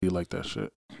You like that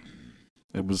shit?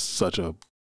 It was such a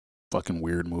fucking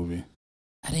weird movie.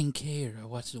 I didn't care. I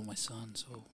watched it with my son,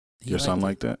 so Your son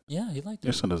liked that? Yeah, he liked it.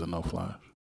 Your son doesn't know Flash.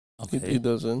 Okay. He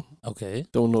doesn't. Okay.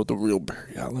 Don't know the real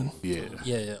Barry Allen. Yeah.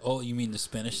 Yeah. Oh, you mean the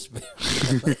Spanish? I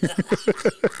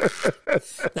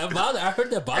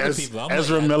heard that bothered people. I'm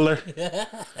Ezra like, Miller.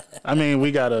 I mean,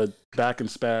 we got a black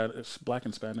and Spanish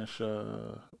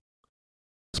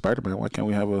Spider-Man. Why can't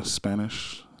we have a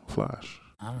Spanish Flash?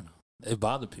 I don't know. It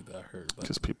bothered people. I heard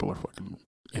Because people are fucking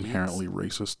inherently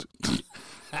racist.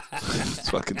 It's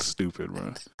fucking stupid,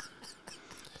 bro.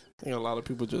 I think a lot of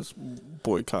people just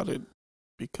boycotted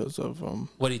because of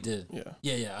what he did. Yeah.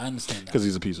 Yeah. I understand that. Because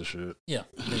he's a piece of shit. Yeah.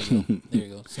 There you go. There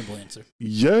you go. Simple answer.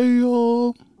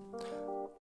 Yeah.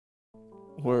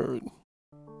 Word.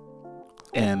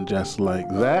 And just like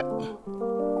that,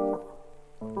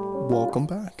 welcome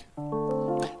back.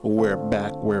 we're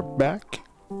back.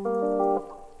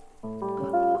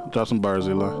 Drop some bars,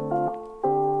 Eli.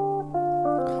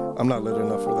 I'm not lit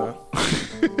enough for that.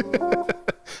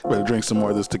 Better drink some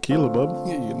more of this tequila, bub.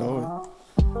 Yeah, you know it.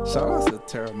 Shout out to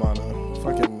Terramana.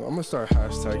 Fucking, I'm gonna start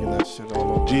hashtagging that shit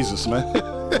all over. Jesus, man.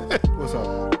 What's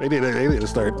up? They need to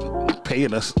start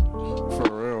paying us. For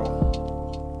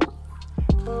real.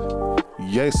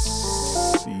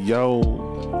 Yes, yo,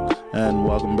 and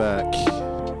welcome back.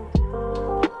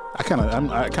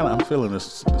 I'm feeling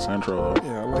this intro.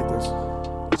 Yeah, I like this.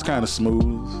 It's kind of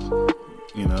smooth,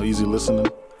 easy listening.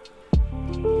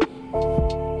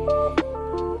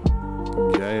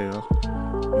 Yeah.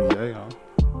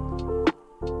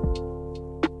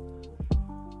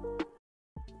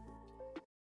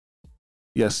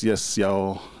 Yes,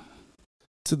 y'all.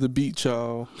 To the beat,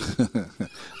 y'all.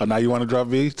 Oh, now you want to drop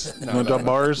beats? You want to drop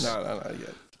bars? No, not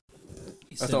yet.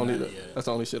 That's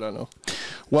the only shit I know.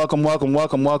 Welcome back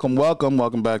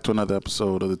to another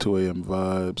episode of the 2 a.m.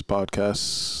 Vibes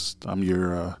podcast. I'm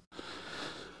your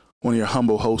one of your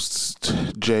humble hosts,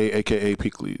 Jay, aka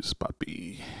Peakleys,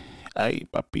 Papi. Hey,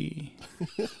 Papi.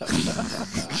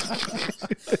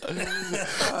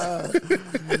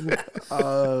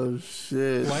 Oh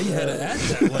shit! Why you had to add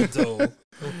that one though?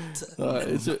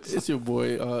 It's your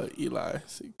boy Eli.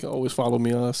 So you can always follow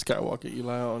me on Skywalker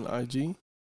Eli on IG,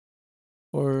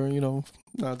 or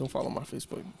don't follow my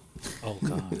Facebook. Oh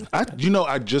God! I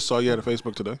just saw you had a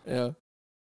Facebook today. Yeah.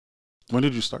 When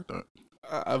did you start that?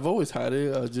 I've always had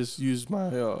it. I just used my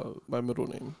my middle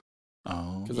name.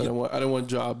 Oh, because I didn't want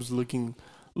jobs looking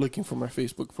for my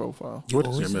Facebook profile. What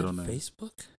is your middle name?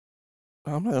 Facebook.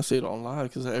 I'm not gonna say it on live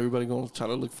because everybody gonna try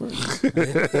to look for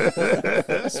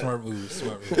it. Smart move.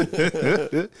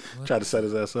 Try to set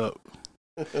his ass up.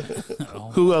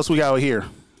 Who else we got here?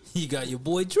 You got your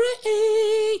boy Dre,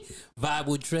 Vibe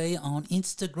with Dre on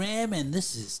Instagram, and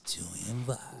this is 2M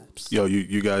Vibes. Yo,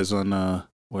 you guys on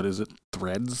what is it?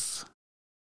 Threads.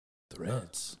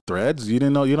 Threads. You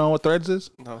didn't know? You know what Threads is?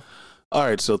 No. All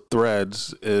right, so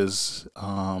Threads is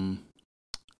talking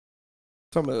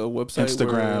about a website.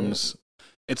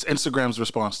 It's Instagram's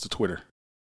response to Twitter.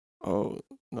 Oh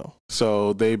no!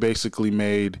 So they basically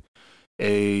made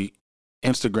a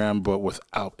Instagram but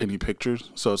without any pictures.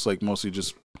 So it's like mostly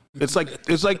just it's like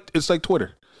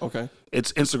Twitter. Okay.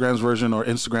 It's Instagram's version or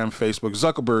Instagram, Facebook,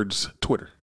 Zuckerberg's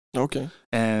Twitter. Okay.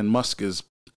 And Musk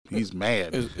he's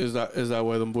mad. Is that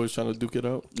why them boys trying to duke it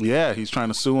out? Yeah, he's trying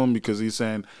to sue him because he's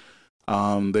saying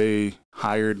they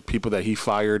hired people that he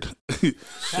fired to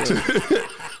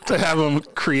have him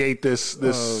create this.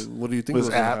 What do you think was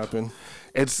going to happen?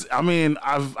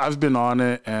 I've been on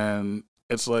it and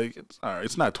it's like all right.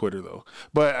 It's not Twitter though,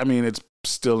 but I mean it's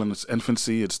still in its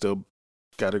infancy. It's still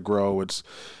got to grow.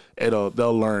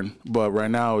 They'll learn, but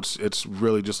right now it's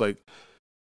really just like.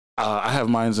 I have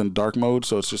mine's in dark mode,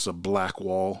 so it's just a black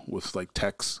wall with like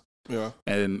text. Yeah.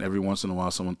 And every once in a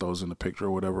while, someone throws in a picture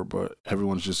or whatever, but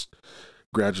everyone's just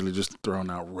gradually just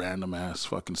throwing out random ass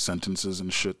fucking sentences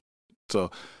and shit. So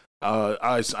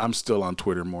I'm still on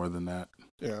Twitter more than that.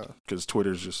 Yeah. Because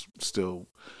Twitter's just still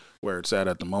where it's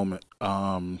at the moment.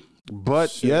 But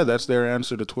shit. Yeah, that's their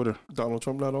answer to Twitter. Donald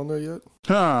Trump not on there yet?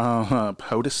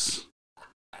 POTUS.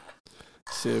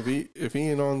 Shit, if he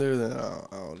ain't on there, then I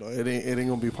don't know. It ain't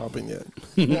gonna be popping yet.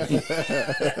 I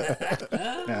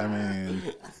mean,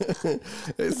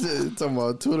 it's talking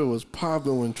about Twitter was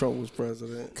popping when Trump was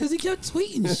president because he kept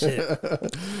tweeting shit.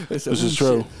 This is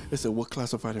true. They said, "What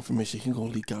classified information he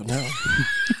gonna leak out now?"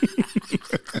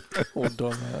 Oh,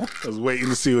 dumbass! I was waiting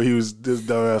to see what this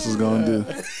dumbass was gonna do.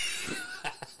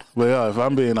 But yeah, if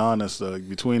I'm being honest,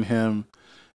 between him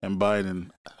and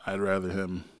Biden, I'd rather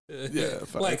him. Yeah,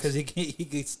 Why? facts. Because he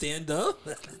can stand up.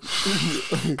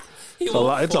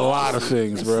 It's a lot of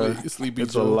things, bro. Sleepy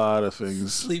It's Joe. a lot of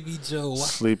things. Sleepy Joe. Why?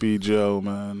 Sleepy Joe,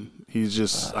 man. He's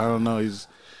just I don't know. He's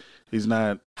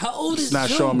not. How old is He's not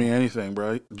Joe? showing me anything,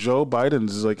 bro. Joe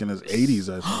Biden's is like in his 80s,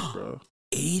 I think, bro.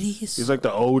 80s? He's like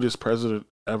the oldest president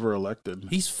ever elected.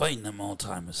 He's fighting them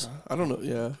Alzheimer's. I don't know.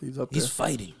 Yeah, he's up there. He's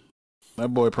fighting. That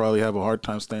boy probably have a hard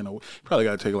time staying awake. Probably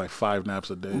got to take like 5 naps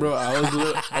a day. Bro, I was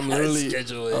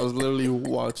Schedule it. literally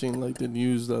watching like the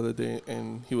news the other day,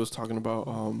 and he was talking about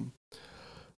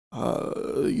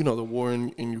the war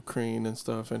in Ukraine and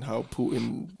stuff, and how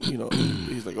Putin,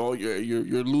 he's like, oh yeah,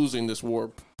 you're losing this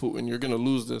war, Putin, you're gonna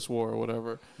lose this war or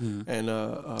whatever. And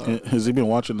Has he been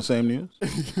watching the same news?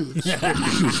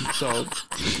 so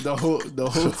the whole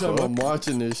time I'm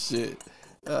watching this shit,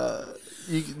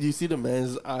 you see the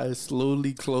man's eyes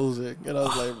slowly closing, and I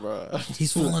was like, bro,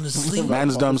 He's falling asleep.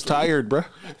 Man's dumb's tired, bro.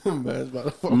 man's about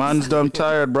to fall Man's dumb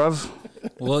tired, bruv.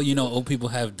 Well, old people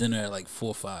have dinner at like 4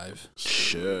 or 5.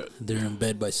 Shit. They're in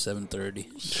bed by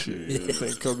 7:30. Shit. I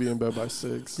think he'll be in bed by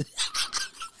 6.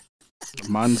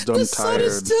 Man's dumb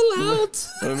tired. out.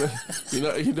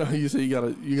 You say you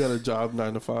got a job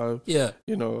 9 to 5. Yeah.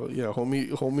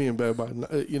 Homie in bed by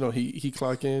he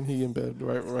clock in, he in bed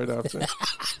right after.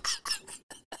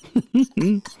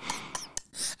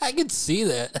 I can see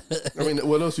that. I mean,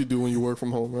 what else you do when you work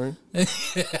from home, right?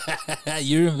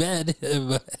 You're in bed.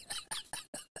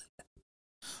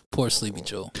 Poor Sleepy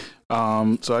Joe.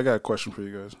 So I got a question for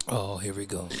you guys. Oh, here we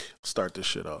go. Start this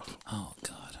shit off. Oh,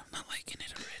 God. I'm not liking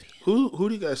it already. Who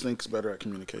do you guys think is better at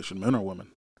communication, men or women?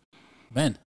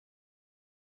 Men.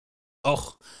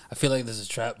 Oh, I feel like this is a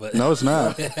trap, but... No, it's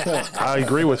not. I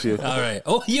agree with you. All right.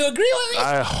 Oh, you agree with me?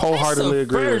 I wholeheartedly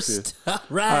agree with you. All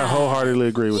right. I wholeheartedly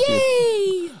agree with you.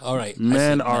 Yay! All right.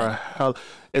 Men are hell.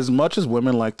 As much as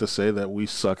women like to say that we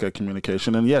suck at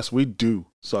communication, and yes, we do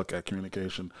suck at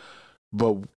communication,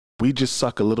 but we just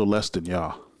suck a little less than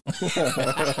y'all.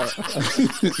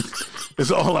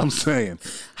 It's all I'm saying.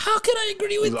 How can I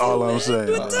agree with That's you? all I'm man?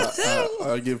 saying. What the hell?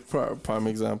 I'll give prime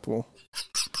example.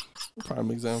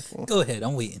 Prime example. Go ahead.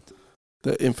 I'm waiting.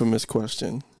 The infamous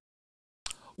question.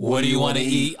 What do you want to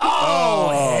eat?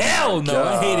 Oh, hell no.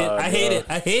 God. I hate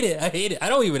it. I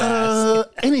don't even ask.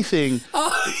 Anything.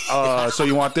 So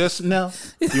you want this? No.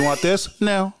 You want this?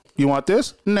 No. You want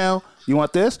this? No. You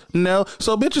want this? No.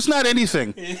 So, bitch, it's not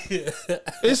anything.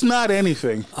 It's not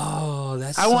anything. Oh,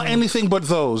 that's I want anything but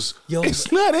those. Yo,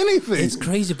 It's not anything. It's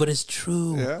crazy, but it's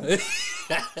true. Yeah.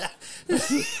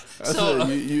 So,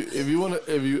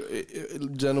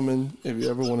 gentlemen, if you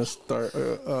ever want to start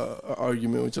an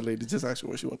argument with your lady, just ask her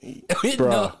what she want to eat.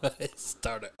 no,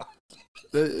 start it.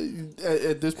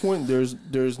 At this point,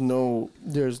 there's no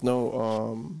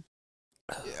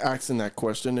asking that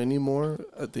question anymore.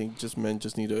 I think men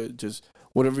just need to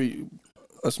whatever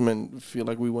us men feel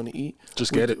like we want to eat.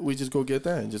 Get it. We just go get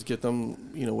that and just get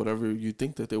them, whatever you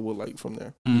think that they will like from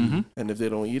there. Mm-hmm. And if they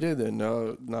don't eat it, then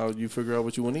now you figure out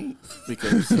what you want to eat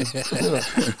because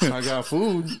I got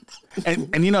food.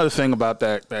 And the thing about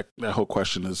that whole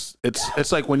question is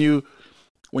it's like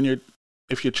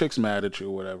if your chick's mad at you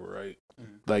or whatever, right?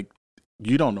 Like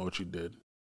you don't know what you did.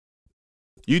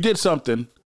 You did something.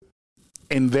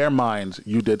 In their minds,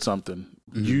 you did something.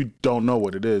 Mm-hmm. You don't know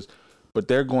what it is, but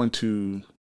they're going to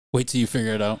wait till you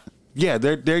figure it out. Yeah,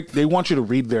 they want you to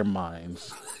read their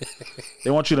minds.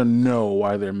 They want you to know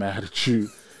why they're mad at you.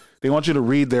 They want you to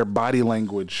read their body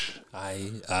language.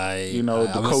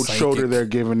 The cold shoulder they're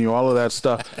giving you, all of that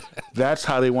stuff. That's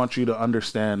how they want you to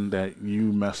understand that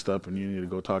you messed up and you need to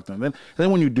go talk to them.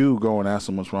 Then when you do go and ask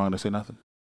them what's wrong, they say nothing.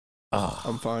 Oh,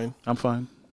 I'm fine. I'm fine.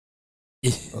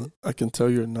 I can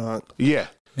tell you're not. Yeah.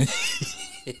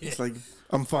 It's like,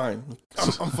 I'm fine.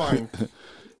 I'm fine.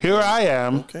 Here I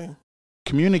am. Okay.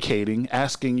 Communicating,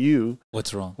 asking you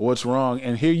what's wrong,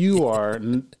 and here you are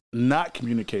not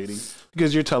communicating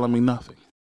because you're telling me nothing.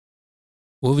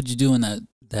 What would you do in that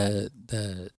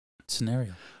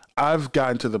scenario? I've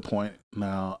gotten to the point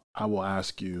now. I will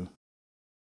ask you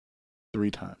 3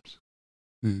 times.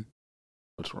 Mm-hmm.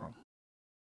 What's wrong?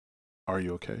 Are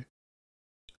you okay?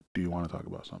 Do you want to talk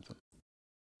about something?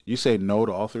 You say no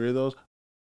to all 3 of those.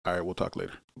 All right, we'll talk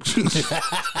later.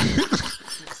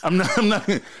 I'm not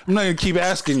gonna keep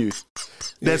asking you.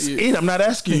 That's it. I'm not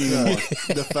asking you anymore.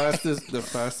 The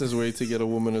fastest way to get a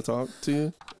woman to talk to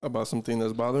you about something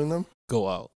that's bothering them. Go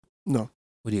out. No.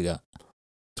 What do you got?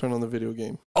 Turn on the video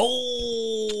game.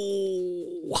 Oh.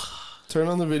 Turn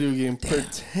on the video game. Damn.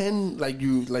 Pretend like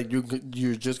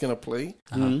you're just gonna play.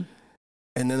 Uh-huh.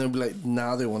 And then they'll be like,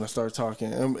 now they want to start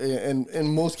talking. And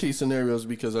in most case scenarios,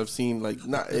 because I've seen like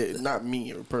not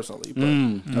me personally, but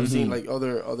I've seen like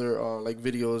other like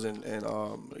videos and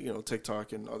you know,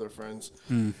 TikTok and other friends,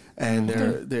 and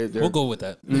they're We'll go with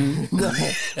that.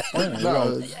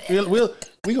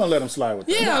 We gonna let them slide with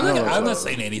that. Yeah, I'm not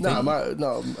saying anything.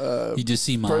 You just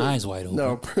see my eyes wide open.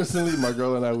 No, personally, my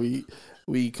girl and I,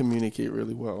 we communicate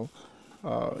really well.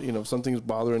 You know, if something's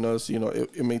bothering us, you know,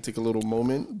 it may take a little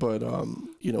moment, but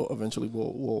you know, eventually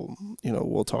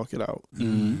we'll talk it out.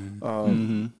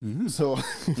 So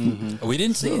We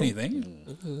didn't say anything.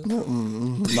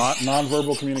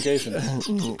 Non-verbal communication.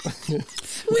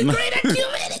 We're great at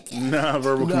communicating.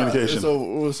 Non-verbal communication.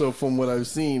 So from what I've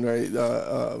seen, right,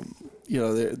 you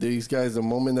know, these guys, the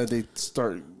moment that they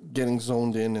start getting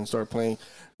zoned in and start playing,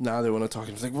 now they want to talk.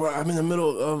 It's like, well, I'm in the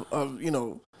middle of you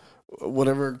know,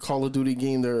 whatever Call of Duty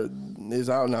game there is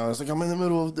out now. It's like, I'm in the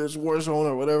middle of this Warzone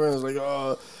or whatever, and it's like,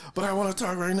 but I want to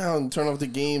talk right now, and turn off the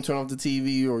game, turn off the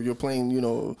TV, or you're playing, you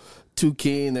know,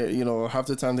 2K, and you know, half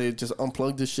the time they just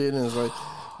unplug the shit, and it's like,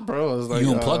 bro, it's like,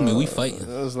 You unplug me, we fight.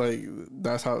 It's like,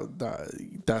 that's Not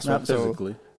what,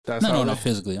 physically. So that's how not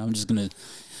physically. I'm just gonna.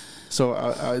 So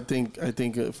I think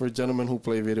for gentlemen who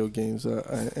play video games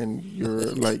and you're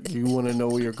like, you want to know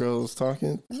where your girl is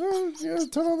talking, yeah,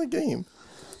 turn on the game.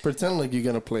 Pretend like you're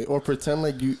gonna play, or pretend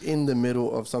like you in the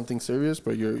middle of something serious,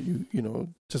 but you know,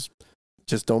 just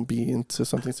don't be into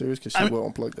something serious, because she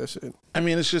will unplug that shit. I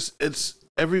mean, it's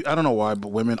I don't know why, but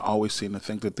women always seem to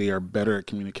think that they are better at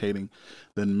communicating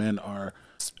than men are,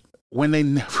 when they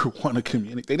never want to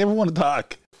communicate. They never want to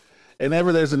talk. And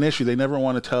whenever there's an issue, they never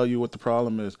want to tell you what the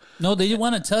problem is. No, they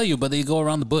want to tell you, but they go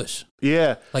around the bush.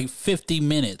 Yeah. Like 50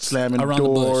 minutes. Slamming around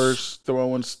doors,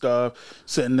 throwing stuff,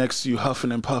 sitting next to you,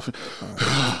 huffing and puffing.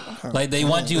 Like they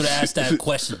want you to ask that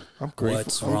question. I'm grateful.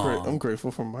 What's wrong? I'm grateful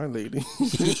for my lady.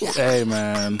 Hey,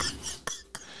 man.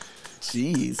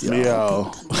 Jeez,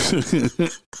 yo.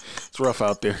 It's rough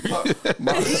out there.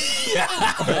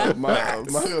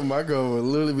 My girl would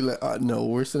literally be like, no,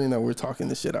 we're sitting there, we're talking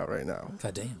this shit out right now.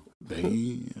 God damn.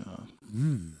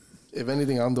 If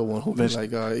anything, I'm the one who be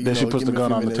like, then she puts the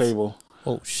gun on the table.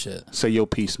 Oh shit. Say your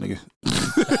piece, nigga.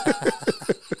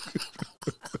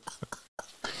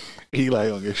 Eli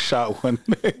gonna get shot one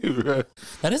day, bro.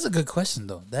 That is a good question,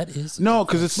 though. That is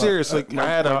because it's serious. Like my I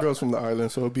had girl's from the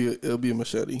island, so it'll be a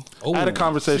machete. Oh, I had a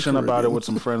conversation about it with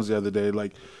some friends the other day,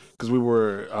 like because we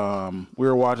were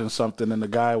watching something, and the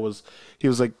guy was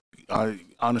like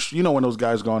on the, you know, when those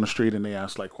guys go on the street and they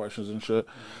ask like questions and shit.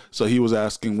 So he was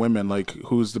asking women like,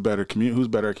 who's better at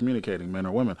communicating, men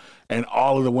or women? And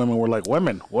all of the women were like,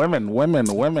 women.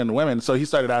 So he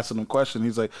started asking them questions.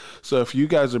 He's like, so if you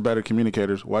guys are better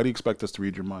communicators, why do you expect us to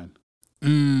read your mind?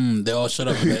 They all shut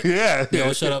up. Yeah, they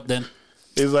all shut up then.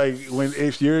 It's like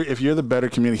if you're the better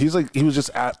communicator. He's like, he was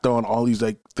just throwing all these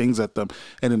like things at them,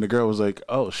 and then the girl was like,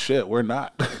 oh shit, we're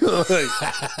not.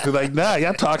 like nah,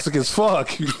 y'all toxic as fuck.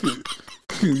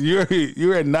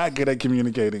 You're not good at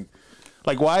communicating.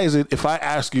 Like, why is it if I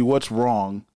ask you what's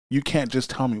wrong, you can't just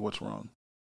tell me what's wrong?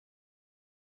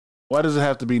 Why does it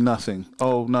have to be nothing?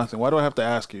 Oh, nothing. Why do I have to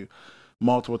ask you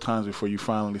multiple times before you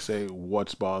finally say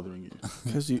what's bothering you?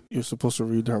 Because you're supposed to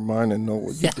read her mind and know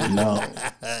what you did wrong.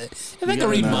 If I could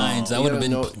read minds, I would have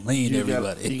been playing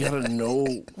everybody. You gotta know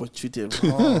what you did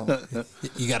wrong.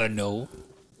 You gotta know.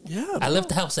 Yeah, I left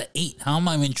the house at 8. How am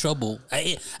I in trouble?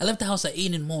 I left the house at 8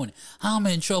 in the morning. How am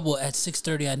I in trouble at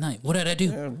 6:30 at night? What did I do?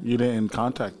 Yeah. You didn't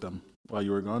contact them while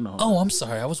you were gone home. Oh, I'm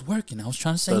sorry. I was working. I was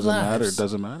trying to save lives.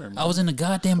 Doesn't matter. Man. I was in a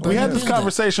goddamn burning We had this building.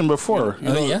 conversation before.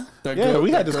 Yeah? We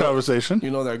had this conversation.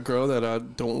 You know that girl that I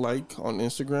don't like on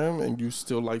Instagram, and you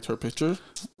still liked her picture?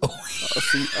 Oh,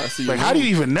 I see. Like, how do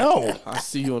you even know? I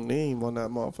see your name on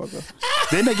that motherfucker.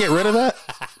 Didn't they get rid of that?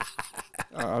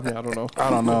 I mean, I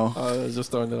don't know.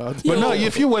 Just throwing it out. But no,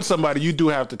 if you're with somebody, you do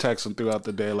have to text them throughout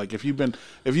the day. Like if you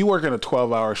work in a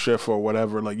 12-hour shift or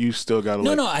whatever, like you still gotta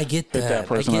no, I get that. Hit that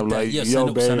person up like, yeah,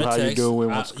 yo, babe, how you doing?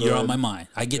 What's good? You're on my mind.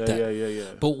 I get that. Yeah.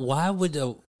 But why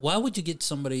would you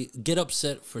get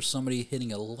upset for somebody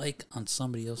hitting a like on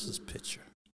somebody else's picture?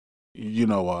 You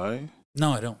know why?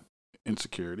 No, I don't.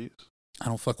 Insecurities. I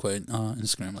don't fuck with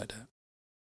Instagram like that.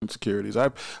 Insecurities.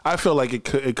 I feel like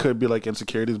it could be like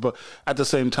insecurities, but at the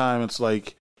same time, it's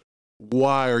like,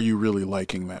 why are you really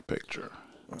liking that picture?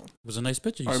 It was a nice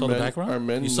picture. You saw the background. Are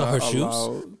men you saw her shoes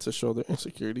allowed to show their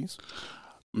insecurities?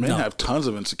 Men have tons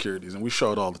of insecurities, and we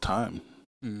show it all the time.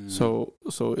 Mm. So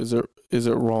is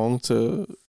it wrong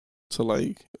to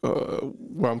like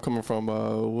where I'm coming from?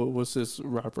 What's this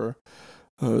rapper?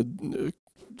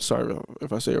 Sorry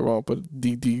if I say it wrong, but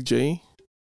DJ.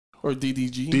 or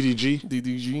DDG. DDG.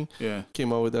 DDG Yeah.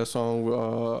 came out with that song,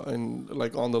 and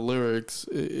like on the lyrics,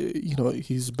 you know,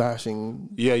 he's bashing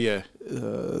Yeah.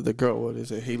 the girl. What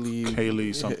is it,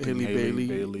 Haley something. Haley Bailey,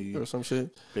 Bailey or some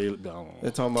shit. Bailey. I don't know.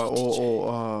 They're talking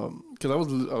about because I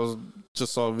was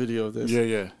just saw a video of this.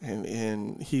 Yeah.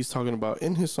 And he's talking about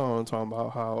in his song, talking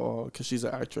about how because she's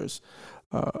an actress,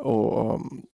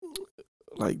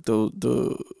 like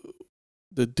the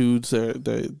dudes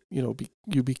that you know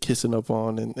you be kissing up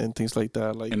on and things like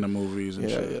that, like In the movies and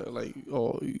shit. yeah, like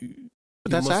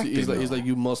But that's acting. He's though. like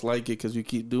you must like it because you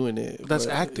keep doing it. That's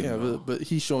But, acting, Yeah, though. but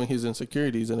he's showing his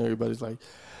insecurities, and everybody's like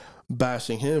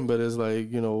bashing him. But it's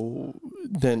like, you know,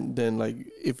 then like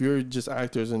if you're just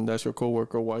actors and that's your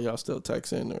coworker, why y'all still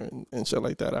texting and shit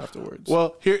like that afterwards?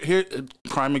 Well, here,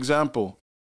 prime example.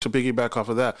 To piggyback off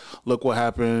of that, look what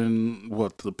happened.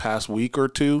 What, the past week or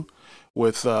two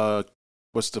with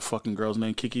what's the fucking girl's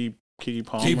name? Kiki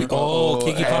Palmer. Kiki Palmer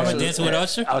Usher. dancing with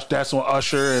Usher. Dancing with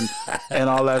Usher and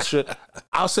all that shit.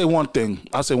 I'll say one thing.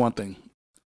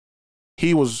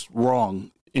 He was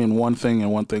wrong in one thing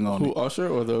and one thing only. Who, Usher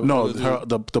or the No, or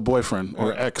the the boyfriend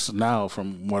or Yeah. ex now,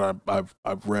 from what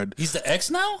I've read. He's the ex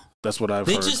now. That's what I've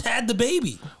They heard. just had the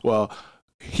baby. Well,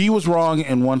 he was wrong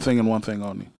in one thing and one thing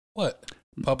only. What?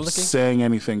 Publicly? Saying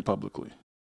anything publicly.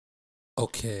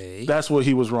 Okay. That's what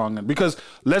he was wrong in. Because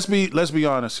let's be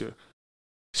honest here.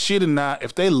 She did not.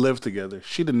 If they lived together,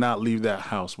 she did not leave that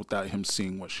house without him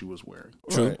seeing what she was wearing.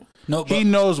 True. Right. No, but He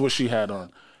knows what she had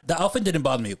on. the outfit didn't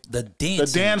bother me. The dancing,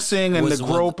 The dancing and was the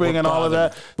what groping and all of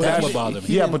bothered that. me. But That's he- what bothered me.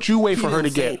 he Yeah, didn't- but you wait he for her to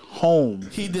didn't get say- home.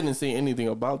 He didn't say anything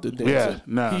about the dancing. Yeah,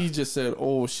 nah. He just said,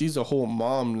 "Oh, she's a whole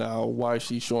mom now. Why is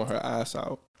she showing her ass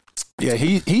out?" Yeah,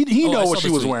 he Oh, I know saw what she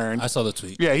the was tweet. wearing. I saw the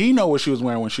tweet. Yeah, he know what she was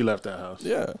wearing when she left that house.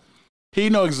 Yeah. He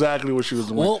know exactly what she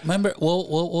was wearing. Well, remember.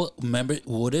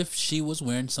 What if she was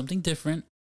wearing something different?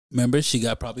 Remember, she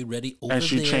got probably ready over And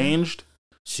she there. changed?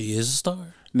 She is a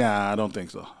star. Nah, I don't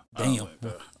think so. I don't Damn. think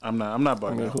that. I'm not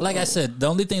bugging out. Like I said, the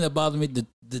only thing that bothered me,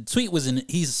 the tweet was in.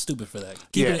 He's stupid for that.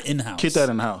 Keep it in house. Keep that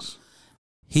in house.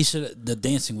 He should. The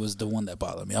dancing was the one that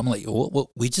bothered me. I'm like, what?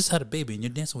 We just had a baby and you're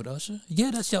dancing with Usher?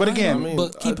 Yeah, that's your. But idol, again, I mean,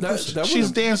 but keep it that- pushing. that She's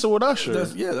wouldn't- dancing with Usher.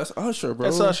 That's Usher, bro.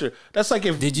 That's Usher. That's like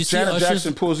if Did you see Janet Usher's-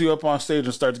 Jackson pulls you up on stage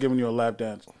and starts giving you a lap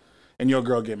dance, and your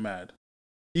girl get mad.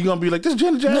 You gonna be like, "This is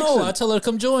Janet Jackson." No, I tell her to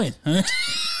come join.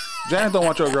 Janet don't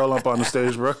want your girl up on the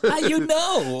stage, bro. How you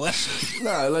know?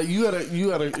 Nah, like you had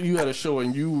a show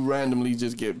and you randomly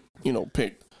just get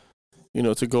picked,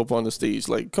 to go up on the stage.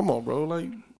 Like, come on, bro. Like,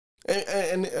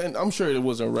 and I'm sure it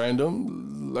wasn't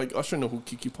random. Like Usher know who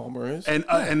Kiki Palmer is.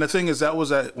 And the thing is, that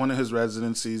was at one of his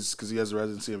residencies because he has a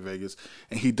residency in Vegas,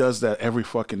 and he does that every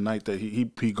fucking night that he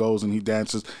goes and he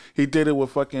dances. He did it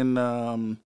with fucking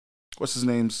what's his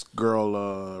name's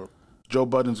girl, Joe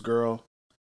Budden's girl.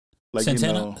 Like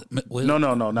Santana? No,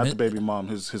 not the baby mom.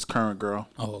 His current girl.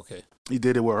 Oh, okay. He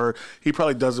did it with her. He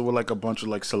probably does it with like a bunch of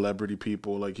like celebrity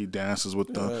people. Like he dances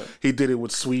with them. Yeah. He did it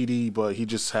with Sweetie, but he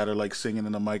just had her like singing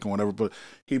in the mic and whatever. But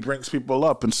he brings people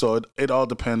up, and so it all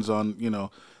depends on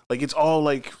like it's all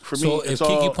like for me. So if It's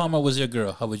Kiki all, Palmer was your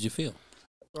girl, how would you feel?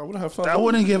 I wouldn't have felt. I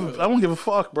wouldn't give a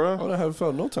fuck, I bro. wouldn't have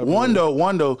felt no type. One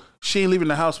of though, she ain't leaving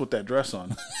the house with that dress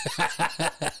on.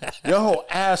 Your whole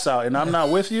ass out, and I'm not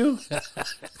with you.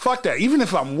 Fuck that. Even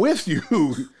if I'm with you,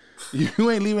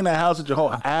 you ain't leaving the house with your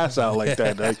whole ass out like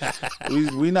that. Like,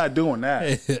 we not doing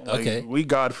that. Like, Okay. we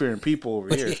God fearing people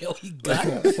over here. We got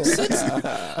it.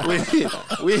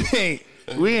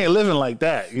 we ain't living like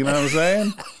that. You know what I'm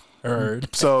saying?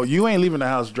 Heard. So you ain't leaving the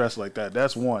house dressed like that.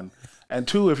 That's one. And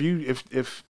two,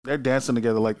 if they're dancing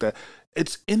together like that,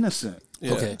 it's innocent.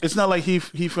 Yeah. Okay. It's not like he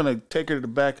finna take her to the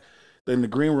back in the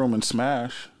green room and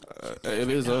smash. It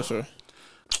is Usher.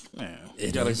 Man.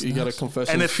 It You is got a nice.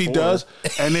 confession. And if he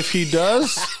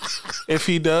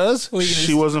does,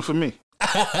 she wasn't for me.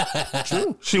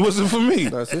 True. She wasn't for me.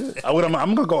 That's it.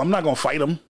 I'm not gonna fight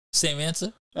him. Same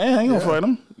answer. I ain't gonna fight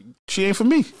him. She ain't for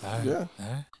me. All right. Yeah. All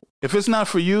right. If it's not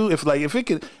for you,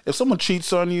 if someone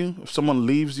cheats on you, if someone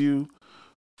leaves you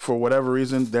for whatever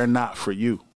reason, they're not for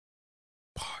you.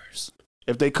 Bars.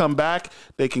 If they come back,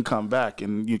 they can come back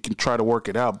and you can try to work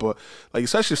it out. But like,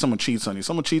 especially if someone cheats on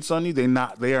you,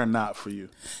 they are not for you.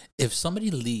 If somebody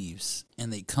leaves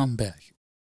and they come back,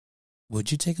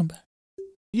 would you take them back?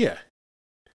 Yeah.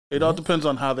 It all depends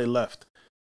on how they left.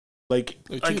 Like,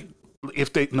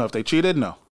 if they cheated,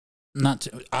 no. Not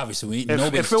to, obviously.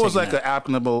 If it was like an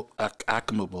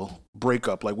amicable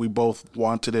breakup, like we both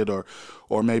wanted it, or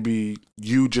maybe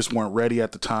you just weren't ready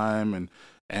at the time,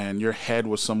 and your head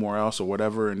was somewhere else or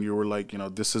whatever, and you were like,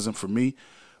 this isn't for me,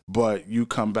 but you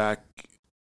come back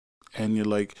and you're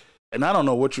like, And I don't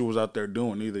know what you was out there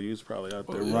doing either. You was probably out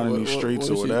there running these streets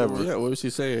or what whatever. Yeah, what did she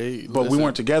say? Hey, but we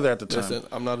weren't together at the time. Listen,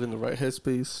 I'm not in the right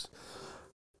headspace.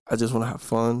 I just want to have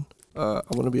fun. I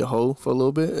want to be a hoe for a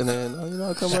little bit, and then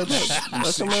I'll come right back.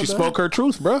 She spoke her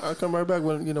truth, bro. I'll come right back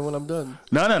when when I'm done.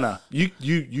 No.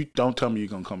 You don't tell me you're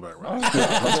gonna come back, right?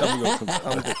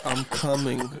 I'm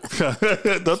coming.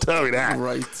 Don't tell me that.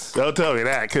 Right. Don't tell me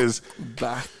that, because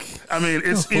Back. I mean,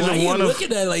 it's Why either are you one of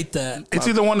looking at it like that? it's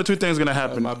either one or two things gonna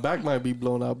happen. My back might be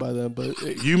blown out by then, but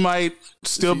You might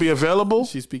still be available.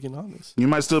 she's speaking honest. You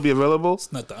might still be available,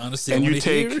 It's not the honesty. and I you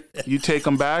wanna hear. take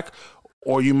them back,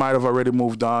 or you might have already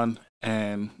moved on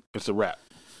and it's a wrap.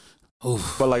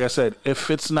 Oof. But like I said, if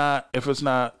it's not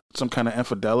some kind of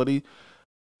infidelity,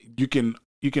 you can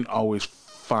always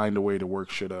find a way to work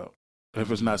shit out. If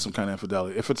it's not some kind of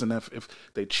infidelity, if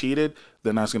they cheated,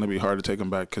 then that's gonna be hard to take them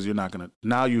back, because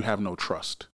now you have no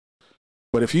trust.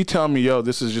 But if you tell me, yo,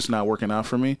 this is just not working out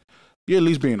for me, you're at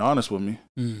least being honest with me.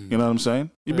 You know what I'm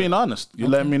saying? You're being honest. You're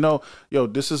letting me know, yo,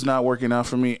 this is not working out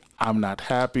for me. I'm not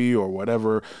happy or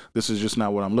whatever. This is just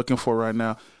not what I'm looking for right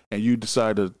now. And you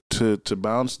decide to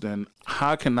bounce, then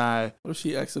how can I? What if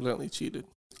she accidentally cheated?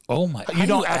 Oh my! You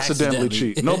don't accidentally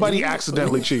cheat. Nobody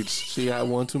accidentally cheats. She had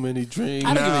one too many drinks.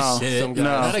 I don't give a No, shit. some guy-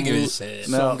 no. I don't give a shit.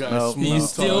 No, Some guy no. smoked You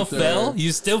still out there. fell?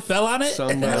 You still fell on it?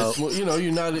 Some guy smoked-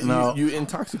 you're not. No. You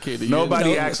intoxicated.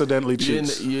 Nobody You're in- accidentally You're in,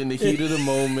 cheats. the, you're in the heat of the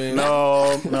moment.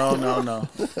 No.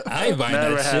 I ain't buying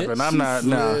Never that happened. shit. I'm not.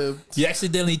 Nah. Slipped. You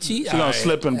accidentally cheat? She gonna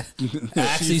slip and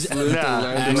Actually,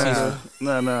 slipped.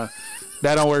 nah.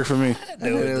 That don't work for me.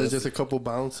 And then it was just a couple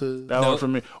bounces. That don't work for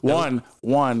me.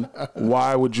 One.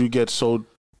 Why would you get so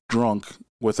drunk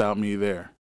without me there?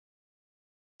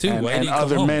 Dude, And, why and didn't come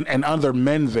other home? men and other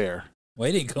men there. Why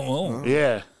didn't come home?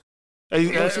 Yeah.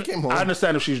 No, she came home. I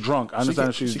understand if she's drunk. I understand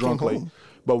if she's she drunk came late. home.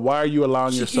 But why are you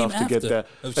allowing She yourself came to get after. that?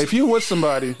 Oh, If you're with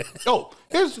somebody,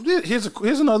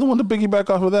 here's another one to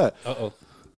piggyback off of that. Uh-oh.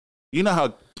 You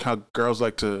know how girls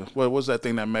like to, what was that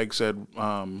thing that Meg said?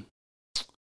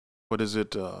 What is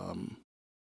it?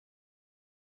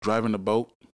 Driving the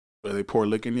boat where they pour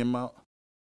liquor in your mouth.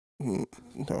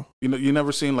 No. You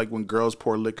never seen like when girls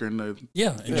pour liquor in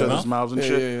Yeah, in each your other's mouth? mouths and Yeah,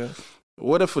 shit. yeah.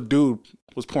 What if a dude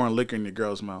was pouring liquor in your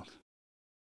girl's mouth?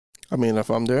 I mean, if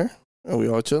I'm there and we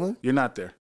all chilling, You're not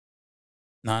there.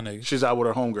 Nah, nigga. She's out with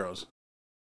her homegirls,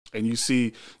 and you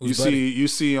see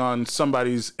on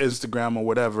somebody's Instagram or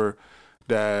whatever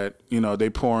that they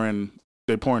pouring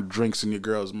drinks in your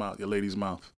girl's mouth, your lady's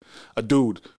mouth. A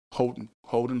dude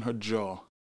holding her jaw.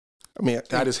 I mean,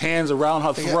 Got his hands around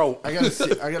her throat. I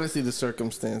gotta see the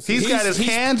circumstances. He's got his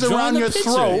hands drawing around the your picture.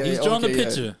 throat. He's Yeah, drawing okay, the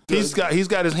yeah. picture. He's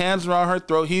got his hands around her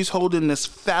throat. He's holding this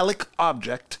phallic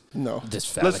object. No.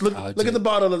 This Let's phallic look object. at the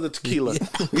bottle of the tequila.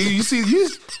 you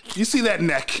see that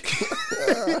neck.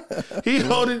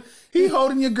 he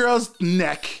holding your girl's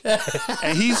neck,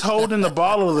 and he's holding the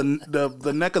bottle of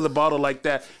the neck of the bottle like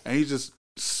that, and he's just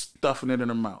stuffing it in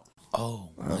her mouth. Oh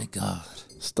my god.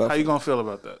 Stuff. How you gonna feel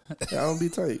about that? Yeah, I'm gonna be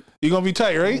tight. You gonna be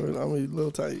tight, right? I'm gonna be a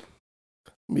little tight.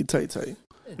 Be tight.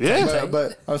 Yeah.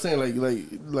 But I was saying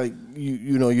like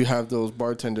you have those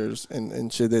bartenders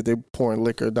and shit that they're pouring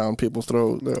liquor down people's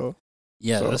throat.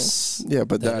 Yeah, So, that's yeah,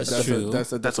 but that is true.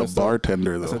 that's a That's a different story.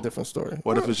 bartender That's a though. different story.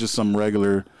 What if it's just some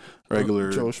regular Joe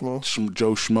Schmo?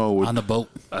 Joe Schmo with on the boat.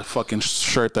 a fucking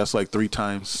shirt that's like 3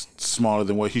 times smaller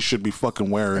than what he should be fucking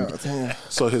wearing? Oh, damn.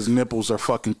 So his nipples are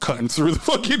fucking cutting through the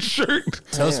fucking shirt.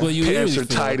 Tell us what you Pants really are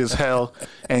tight as hell,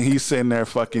 and he's sitting there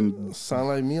fucking Sound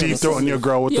like me. on deep a throwing Sunday. your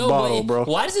girl with the bottle, wait, bro.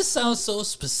 Why does it sound so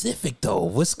specific though?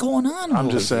 What's going on? I'm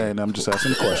over just here? saying. I'm just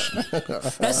asking a question.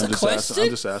 That's a question. I'm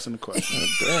just asking a question.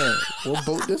 Damn, what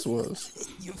boat this was?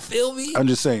 You feel me? I'm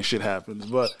just saying shit happens,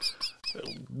 but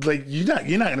like you're not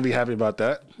gonna be happy about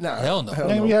that. Nah, Hell no. You're not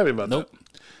gonna be happy about Nope.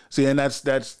 that. See, and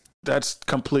that's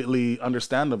completely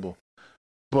understandable.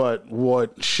 But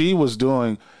what she was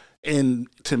doing, and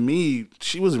to me,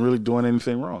 she wasn't really doing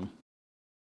anything wrong.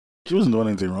 She wasn't doing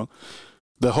anything wrong.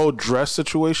 The whole dress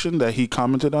situation that he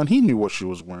commented on, he knew what she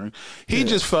was wearing. He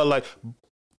just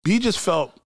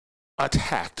felt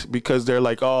attacked because they're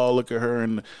like, oh, look at her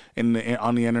on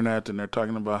the internet, and they're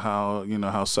talking about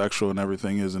how sexual and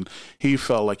everything is, and he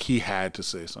felt like he had to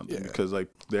say something because like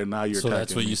they're now you're So attacking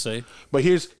that's what me. you say? But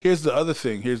here's the other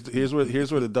thing. Here's where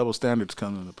the double standards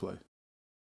come into play.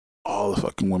 All the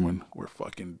fucking women were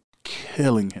fucking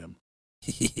killing him.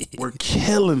 We're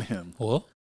killing him. Well,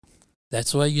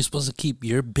 that's why you're supposed to keep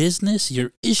your business,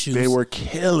 your issues They were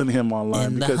killing him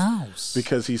online in the house.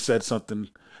 because he said something.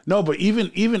 No, but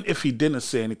even if he didn't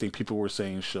say anything, people were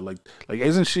saying shit like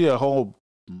isn't she a whole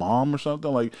mom or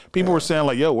something. Like people were saying,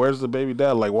 like, "Yo, where's the baby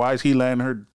dad? Like, why is he letting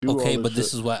her do all Okay, this but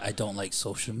this shit?" is why I don't like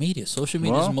social media. Social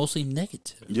media Well, is mostly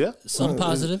negative. Yeah. Some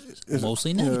positive,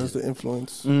 mostly Yeah, it's negative. the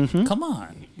influence. Come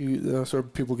on. That's where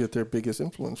people get their biggest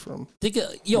influence from,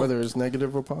 Yo. whether it's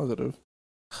negative or positive.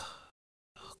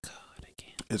 Oh, God, I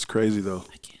can't. It's crazy though.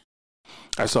 I can't.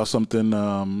 I saw something,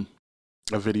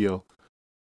 a video.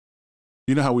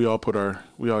 You know how we all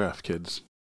have kids.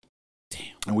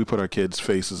 Damn. And we put our kids'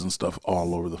 faces and stuff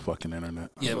all over the fucking internet.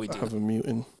 Yeah, we I have do. a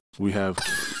mutant. We have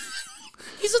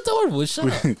He's adorable.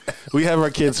 Shut up. we have our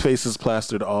kids' faces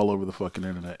plastered all over the fucking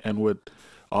internet. And with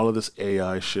all of this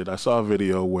AI shit, I saw a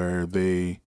video where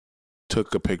they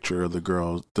took a picture of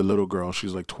the little girl,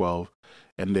 she's like 12,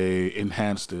 and they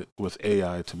enhanced it with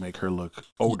AI to make her look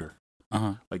older,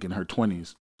 like in her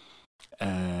 20s.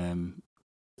 And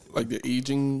Like the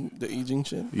aging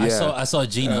shit. yeah, I saw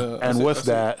Gina. I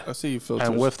see you filters.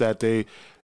 and with that, they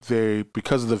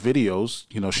because of the videos,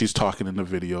 you know, she's talking in the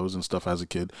videos and stuff as a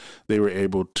kid, they were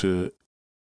able to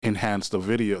enhance the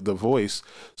voice,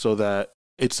 so that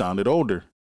it sounded older.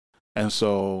 And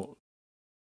so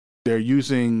they're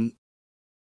using,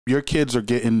 your kids are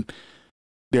getting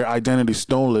their identity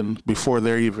stolen before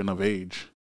they're even of age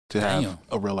to have Damn.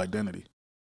 a real identity.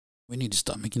 We need to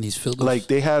stop making these filters. Like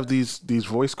they have these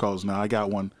voice calls now. I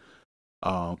got one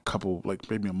couple, like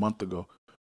maybe a month ago.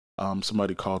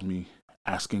 Somebody called me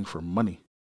asking for money,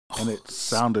 and it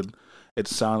sounded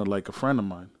like a friend of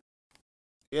mine.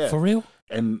 Yeah, For real?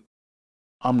 and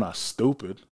I'm not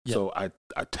stupid, Yeah. so I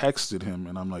texted him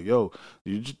and I'm like, "Yo,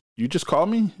 you just called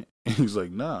me?" And he's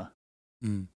like, "Nah."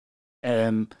 Mm.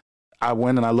 And I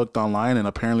went and I looked online, and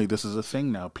apparently this is a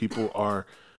thing now. People are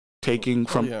taking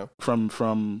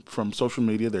from social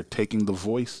media. They're taking the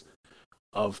voice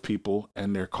of people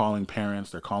and they're calling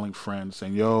parents, they're calling friends,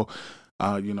 saying, "Yo,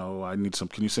 you know, I need some.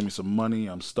 Can you send me some money?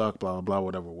 I'm stuck. Blah blah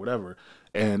blah. Whatever."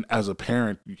 And as a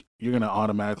parent, you're gonna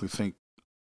automatically think,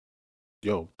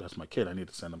 "Yo, that's my kid. I need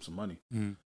to send him some money."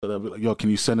 Mm. So they'll be like, "Yo, can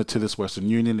you send it to this Western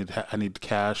Union? I need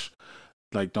cash.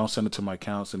 Like, don't send it to my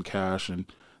accounts in cash." And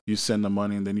you send the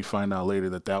money, and then you find out later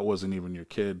that wasn't even your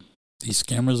kid. These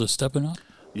scammers are stepping up.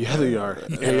 Yeah, they are.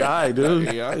 AI, dude.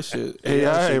 AI shit.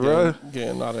 AI, shit bro.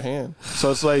 Getting out of hand.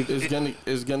 So it's like,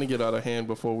 It's gonna get out of hand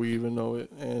before we even know it,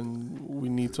 and we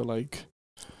need to like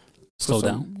Slow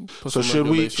down. so should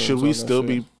we still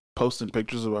be posting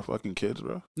pictures of our fucking kids,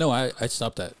 bro? No, I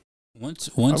stopped that. Once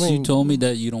I mean- you told me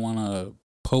that you don't want to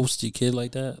post your kid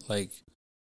like that, like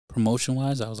promotion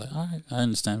wise, I was like, all right, I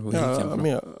understand where you Yeah, came I from.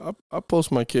 mean, I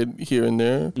post my kid here and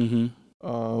there,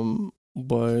 Mm-hmm.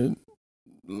 but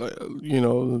like, you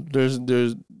know, there's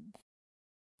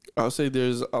I'll say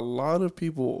there's a lot of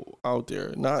people out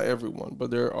there, not everyone,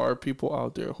 but there are people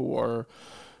out there who are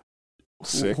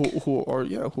Sick. who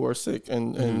are sick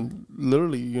and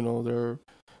literally, you know,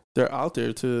 they're out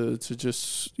there to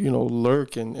just, you know,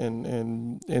 lurk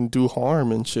and do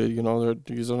harm and shit. You know,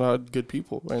 these are not good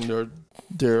people, and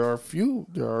there are a few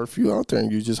out there,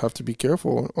 and you just have to be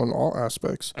careful on all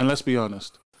aspects. And let's be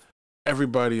honest,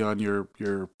 everybody on your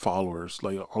followers,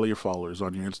 like all your followers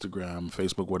on your Instagram,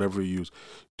 Facebook, whatever you use,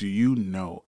 do you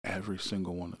know every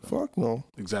single one of them? Fuck no.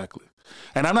 Exactly.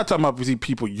 And I'm not talking about the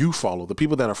people you follow, the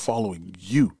people that are following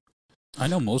you. I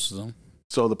know most of them.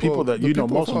 So the people Well, that the you know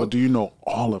people most of them, but do you know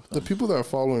all of them? The people that are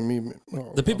following me,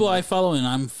 The people I follow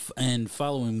and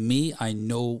following me, I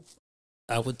know.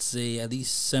 I would say at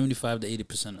least 75 to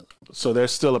 80% of them. So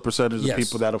there's still a percentage Yes. of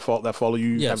people that follow you.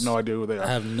 You Yes. have no idea who they are. I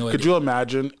have no Could idea. you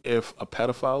imagine if a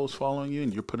pedophile was following you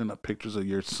and you're putting up pictures of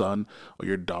your son or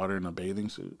your daughter in a bathing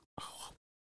suit?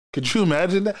 Could you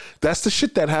imagine that? That's the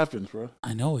shit that happens, bro.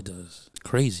 I know it does.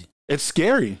 Crazy. It's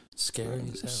scary. Scary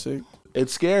as hell. sick.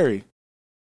 It's scary.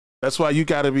 That's why you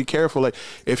got to be careful. Like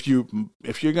if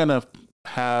you're gonna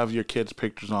have your kids'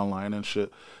 pictures online and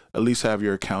shit, at least have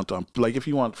your account on. Like if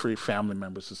you want free family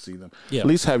members to see them, Yeah. at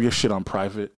least have your shit on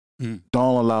private. Mm.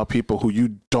 Don't allow people who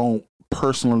you don't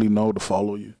personally know to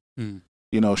follow you. Mm.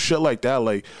 You know, shit like that.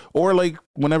 Like, or like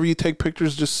whenever you take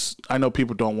pictures, just, I know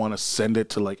people don't want to send it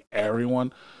to like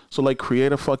everyone. So like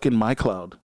create a fucking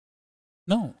MyCloud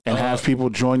No. and have people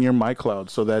join your MyCloud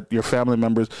so that your family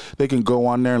members, they can go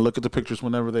on there and look at the pictures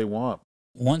whenever they want.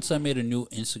 Once I made a new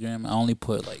Instagram, I only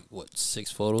put like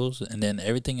 6 photos, and then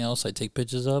everything else I take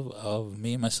pictures of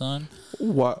me and my son.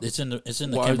 Why? It's in the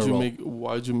Why'd camera you roll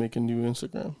Why'd you make a new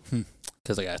Instagram?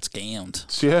 because I got scammed.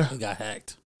 So, yeah. I got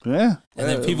hacked. Yeah. And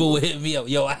then people would hit me up.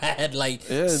 Yo, I had like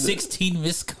 16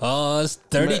 missed calls,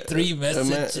 33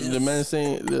 messages. The man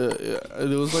saying it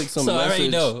was like some so I already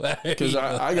message. know. Because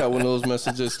I got one of those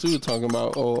messages too, talking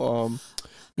about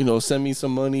send me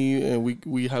some money and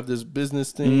we have this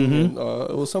business thing. And,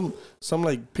 it was some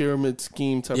like pyramid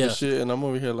scheme type of shit. And I'm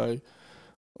over here like,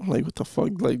 what the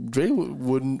fuck? Like, Dre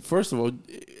wouldn't. First of all,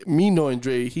 me knowing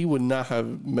Dre, he would not have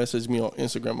messaged me on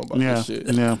Instagram about this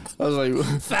shit. Yeah. I was like,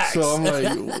 Facts. so I'm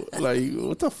like,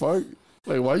 what the fuck?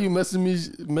 Like, why are you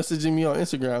messaging me on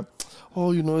Instagram?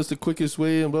 Oh, it's the quickest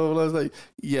way and blah blah blah. I was like,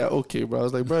 yeah, okay, bro. I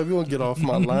was like, bro, if you want to get off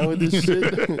my line with this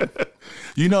shit,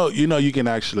 you can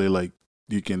actually like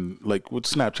with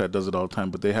Snapchat does it all the time,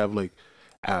 but they have like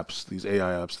apps, these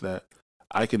AI apps that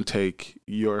I can take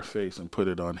your face and put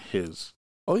it on his.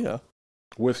 Oh yeah,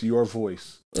 with your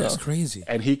voice. That's crazy.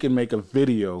 And he can make a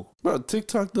video. Bro,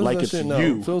 TikTok does like that it's shit now.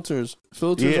 you. Filters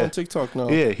on TikTok now.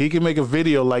 Yeah, he can make a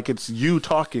video like it's you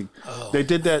talking. Oh. They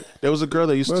did that. There was a girl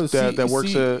that used that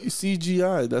works at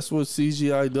CGI. That's what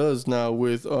CGI does now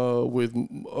with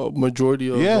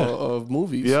majority of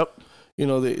movies. Yep.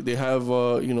 They have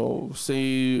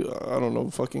say I don't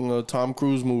know, fucking Tom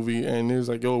Cruise movie, and it's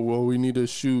like, oh well, we need to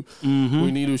shoot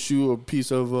a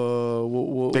piece of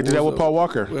they did that with Paul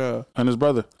Walker, and his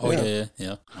brother. Oh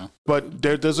yeah. But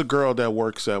there's a girl that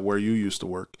works at where you used to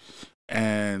work,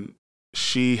 and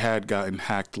she had gotten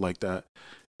hacked like that,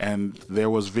 and there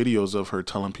was videos of her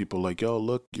telling people like, yo,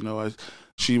 look,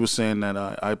 she was saying that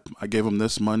I gave him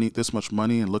this much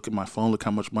money, and look at my phone, look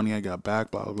how much money I got back,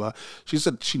 blah, blah, blah. She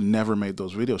said she never made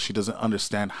those videos. She doesn't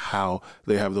understand how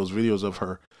they have those videos of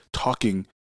her talking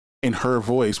in her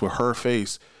voice with her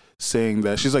face, saying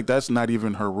that she's like, that's not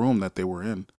even her room that they were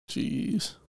in.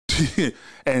 Jeez.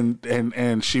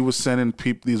 and she was sending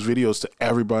these videos to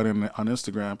everybody on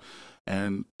Instagram,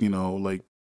 and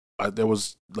there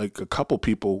was like a couple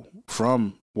people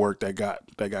from work that got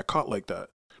caught like that.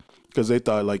 Because they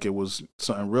thought like it was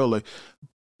something real. Like,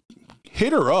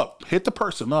 hit the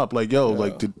person up. Like, yo,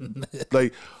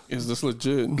 is this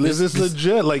legit? Is this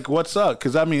legit? Like, what's up?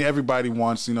 Because I mean, everybody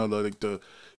wants to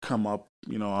come up,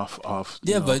 off.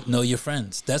 But know your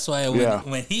friends. That's why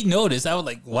when he noticed, I was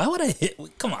like, why would I hit?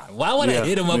 Come on, why would I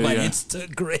hit him up on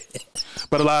Instagram?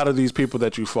 But a lot of these people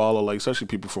that you follow, like especially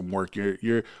people from work,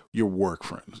 your work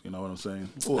friends. You know what I'm saying?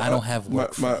 Well, I don't have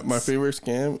work friends. My favorite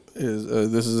scam is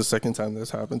this is the second time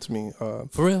that's happened to me.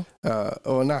 For real?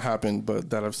 Not happened, but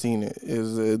that I've seen it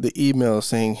is the email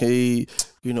saying, hey,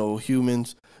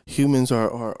 humans are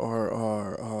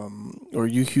or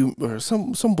you or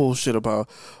some bullshit about,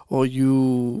 oh,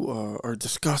 you are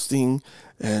disgusting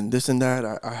and this and that.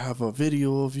 I have a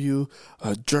video of you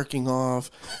jerking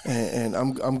off, and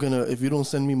I'm gonna, if you don't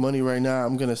send me money right now,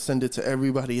 I'm gonna send it to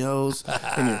everybody else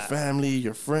and your family,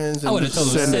 your friends. And I would have told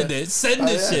him send this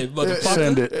shit, motherfucker.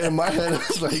 Send it. And my head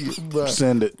is like, bro,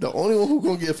 send it. The only one who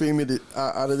gonna get famous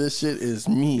out of this shit is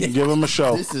me. Give him a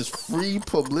show. This is free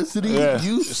publicity. Yeah,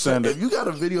 you send it. If you got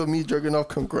a video of me jerking off,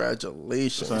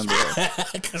 congratulations, bro.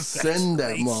 Send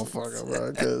that motherfucker,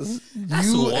 bro. Because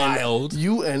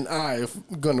you and I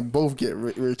gonna both get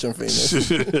rich and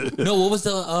famous. No, what was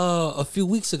a few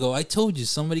weeks ago? I told you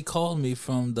somebody called me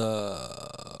from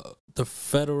the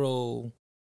federal.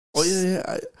 Oh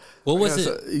yeah. What was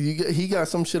it? He got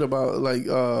some shit about like.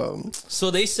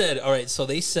 So they said, all right. So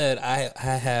they said I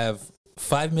have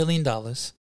 $5 million.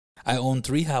 I own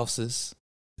 3 houses.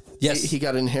 Yes, he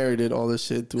got inherited all this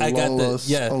shit through a long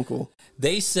lost uncle.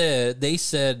 They said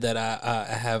that I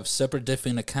have separate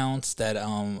different accounts, that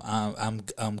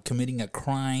I'm committing a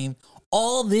crime,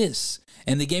 all this,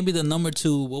 and they gave me the number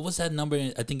to, what was that number?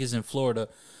 I think it's in Florida,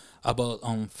 about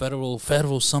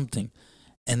federal something,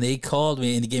 and they called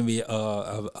me and they gave me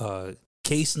a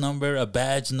case number, a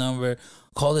badge number.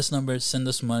 Call this number, send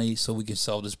us money so we can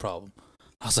solve this problem.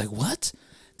 I was like, what?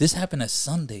 This happened at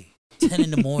Sunday. 10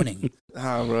 in the morning.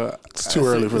 Bro. It's too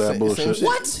early for that bullshit.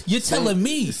 What? You're telling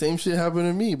me? The same shit happened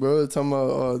to me, bro. Talking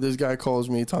about this guy calls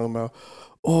me talking about,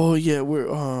 oh yeah, we're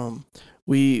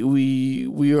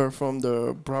we are from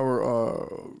the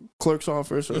Broward clerk's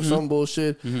office or some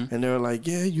bullshit, and they're like,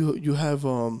 yeah, you have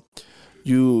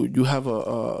you have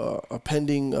a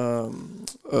pending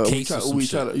case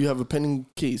you have a pending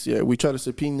case. Yeah, we try to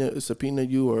subpoena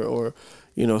you or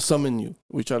summon you.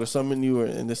 We try to summon you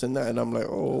and this and that. And I'm like,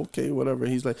 oh, okay, whatever.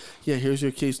 He's like, yeah, here's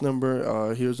your case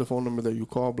number. Here's the phone number that you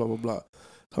call, blah, blah, blah.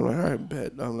 So I'm like, all right,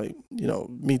 bet. I'm like,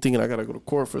 me thinking I got to go to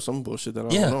court for some bullshit that I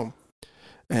don't know.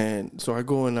 And so I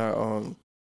go and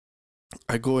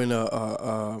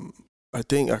I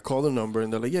think I call the number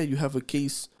and they're like, yeah, you have a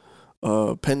case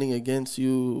pending against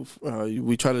you.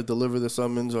 We try to deliver the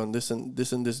summons on this and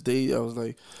this date. I was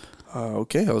like,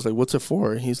 okay. I was like, what's it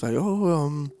for? And he's like,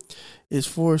 oh, it's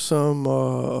for some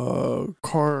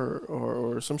car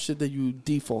or some shit that you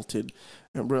defaulted.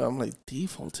 And bro, I'm like,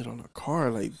 defaulted on a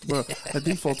car? Like, bro, I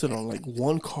defaulted on like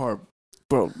one car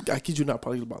bro, I kid you not,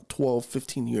 probably about 12,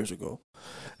 15 years ago.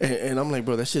 And I'm like,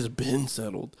 bro, that shit's been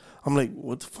settled. I'm like,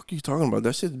 what the fuck are you talking about?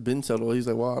 That shit's been settled. He's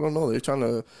like, well, I don't know. They're trying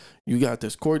to, you got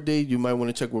this court date. You might want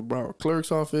to check with Broward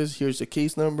Clerk's office. Here's the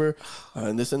case number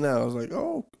and this and that. I was like,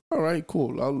 oh, all right,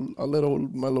 cool. I'll let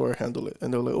my lawyer handle it.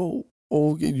 And they're like, oh,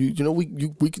 you know,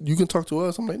 you can talk to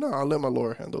us. I'm like, no, I'll let my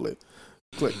lawyer handle it.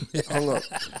 Click, hung up.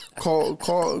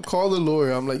 Call the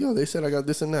lawyer. I'm like, yo, they said I got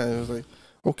this and that. And I was like,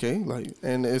 okay, like,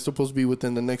 and it's supposed to be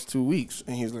within the next 2 weeks.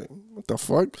 And he's like, what the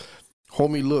fuck?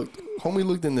 Homie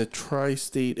looked in the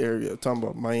tri-state area, talking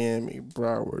about Miami,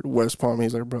 Broward, West Palm.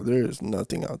 He's like, bro, there is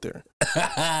nothing out there.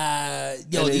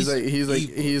 Yo, and he's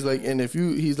like, and if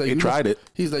he's like, he tried it.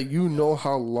 He's like, you know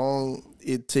how long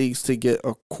it takes to get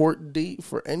a court date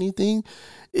for anything?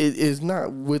 It is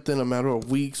not within a matter of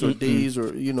weeks or days,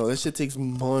 or, you know, that shit takes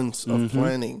months of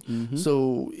planning.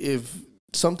 So if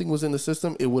something was in the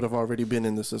system, it would have already been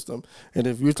in the system. And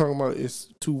if you're talking about it's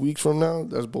 2 weeks from now,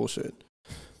 that's bullshit.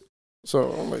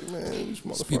 So I'm like, man, these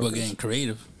motherfuckers. People are getting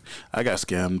creative. I got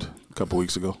scammed a couple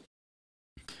weeks ago.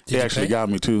 Did They you actually pay? got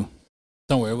me too.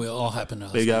 Don't worry, we all happen to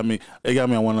us. They got me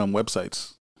on one of them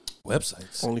websites.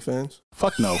 Websites. OnlyFans?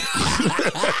 Fuck no. I'm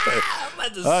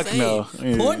about to Fuck say, no.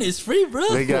 porn is free, bro.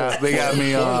 They got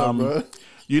me. Bro.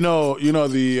 You know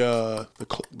the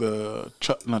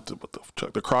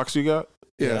Crocs you got.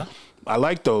 Yeah. I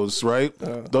like those. Right.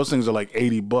 Those things are like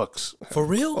 $80. For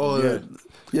real? Oh Yeah.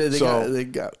 yeah. They So-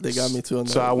 got me too. On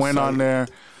So that I went site. on there.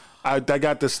 I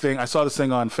got this thing. I saw this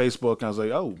thing on Facebook, and I was like,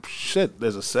 "Oh shit,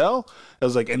 there's a sale." It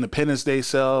was like Independence Day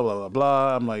sale, blah blah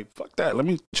blah. I'm like, "Fuck that! Let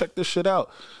me check this shit out."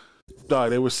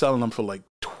 Dog, they were selling them for like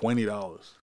 $20.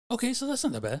 Okay, so that's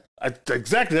not that bad.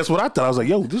 Exactly, that's what I thought. I was like,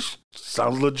 "Yo, this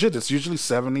sounds legit." It's usually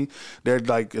 70. They're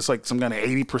like, it's like some kind of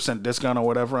 80% discount or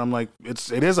whatever. I'm like, it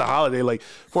is a holiday. Like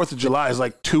 4th of July is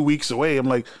like 2 weeks away. I'm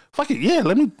like, fuck it, yeah,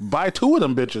 let me buy 2 of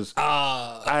them bitches.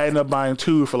 I ended up buying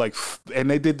 2 for like, and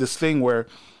they did this thing where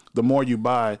the more you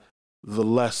buy, the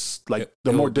less, like,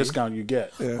 the it more would be. discount you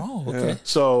get. Yeah. Oh, okay.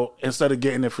 So instead of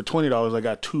getting it for $20, I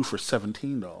got 2 for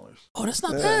 $17. Oh, that's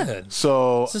not bad.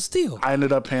 So It's a steal. I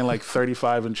ended up paying like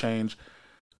 35 and change.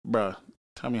 Bruh,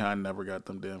 tell me how I never got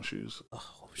them damn shoes.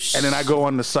 Oh, And then I go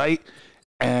on the site,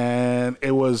 and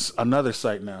it was another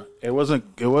site now. It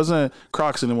wasn't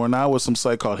Crocs anymore. Now it was some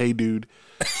site called Hey Dude.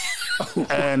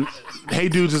 And Hey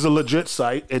Dudes is a legit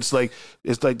site. It's like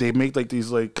they make like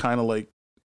these like kind of like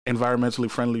environmentally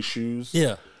friendly shoes.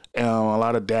 Yeah. A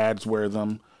lot of dads wear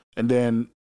them. And then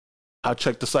I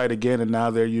checked the site again, and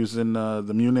now they're using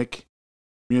the Munich,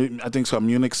 I think it's called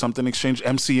Munich something exchange,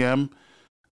 MCM.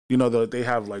 You know, they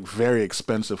have like very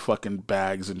expensive fucking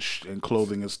bags and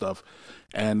clothing and stuff.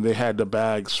 And they had the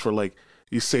bags for like,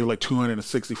 you save like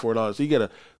 $264. You get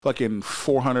a fucking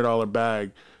 $400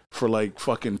 bag for like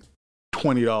fucking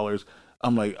 $20.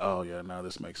 I'm like, oh yeah, now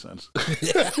this makes sense.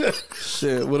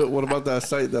 Shit. What about that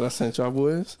site that I sent y'all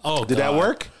boys? Oh, Did that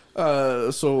work?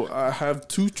 So I have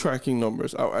 2 tracking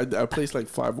numbers. I placed like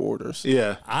 5 orders.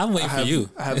 Yeah. I'm waiting for you.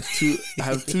 I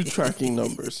have two tracking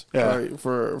numbers. Yeah. Right,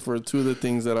 for 2 of the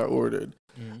things that I ordered.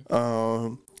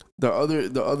 The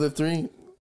other 3,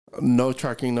 no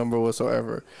tracking number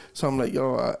whatsoever. So I'm like,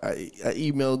 yo, I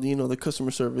emailed, you know, the customer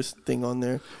service thing on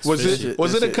there. Was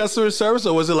it a customer service,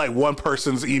 or was it like one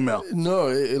person's email? No,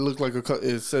 it looked like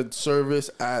it said service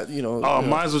at, you know. Oh, you know,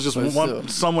 mine was just but still.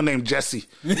 someone named Jesse.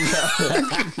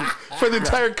 For the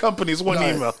entire company's one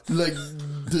email. Like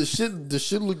the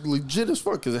shit looked legit as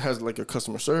fuck because it has like a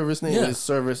customer service name. Yeah. It's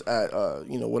service at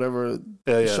you know, whatever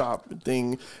Yeah. shop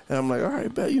thing. And I'm like, all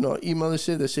right, bet, you know, email the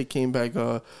shit. That shit came back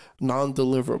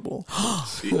non-deliverable.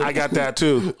 I got that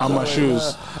too on my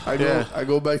shoes. I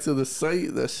go back to the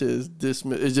site. That shit is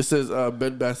dismissed. It just says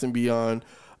Bed Bath and Beyond.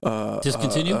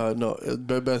 Discontinue? No,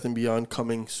 Bed Bath and Beyond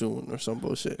coming soon or some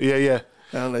bullshit. Yeah.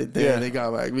 And I'm like, damn, Yeah. they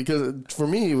got back. Because for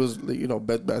me, it was, like, you know,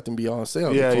 Bed Bath and Beyond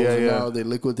sale. Yeah, They closing yeah. out, they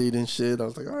liquidating shit. I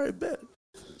was like, all right, bet.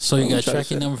 So you I'm got trying to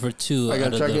tracking say- number for 2. I got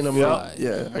out of tracking the number. 5.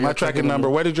 Yeah, I My got tracking number.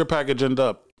 Where did your package end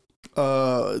up?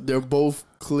 They're both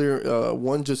clear.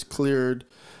 One just cleared,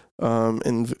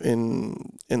 in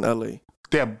LA.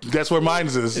 Yeah, that's where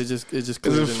mine's is. It just It's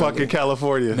cleared in fucking LA.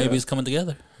 California. Maybe it's coming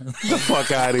together. the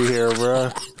fuck out of here, bro.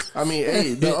 I mean,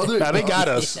 hey, the other. Now they got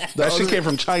us. That shit other- came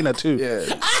from China too. Yeah.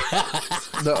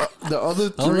 The other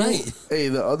 3, All right. hey,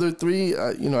 the other 3,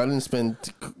 you know, I didn't spend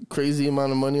crazy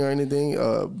amount of money or anything,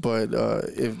 but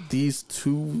if these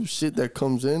 2 shit that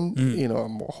comes in, you know,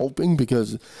 I'm hoping,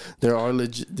 because there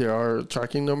are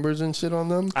tracking numbers and shit on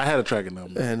them, I had a tracking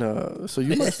number. and so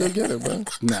you might still get it, bro.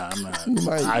 Nah, I'm not. You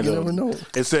might. I You don't. never know.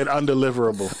 It said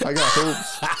undeliverable. I got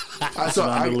hopes. I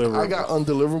got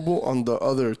undeliverable on the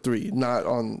other 3, not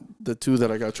on the two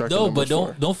that I got tracked. No, but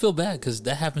don't feel bad because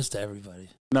that happens to everybody.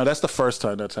 No, that's the first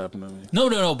time that's happened to me.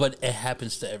 No, but it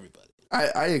happens to everybody.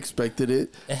 I expected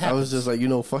it. I was just like,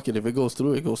 fuck it. If it goes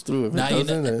through, it goes through. If it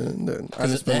doesn't, then I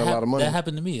didn't spend a lot of money. That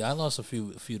happened to me. I lost a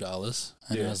few dollars,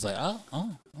 and I was like,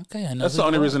 oh, okay. That's the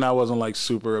only reason I wasn't like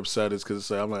super upset is because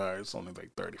I'm like, all right, it's only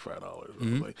like $35.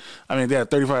 Mm-hmm. Like, I mean, yeah,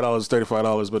 $35 is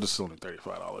 $35, but it's only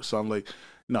 $35. So I'm like,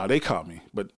 no, they caught me,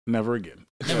 but never again.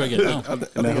 Never again. No.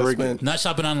 Never again. Not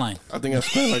shopping online. I think I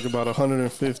spent like about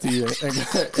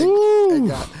 $150 and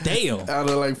got damn out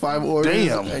of like 5 orders.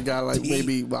 Damn. And got like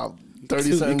maybe about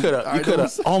 30 cents. You could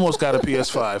have almost got a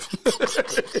PS5.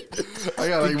 I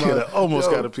got like got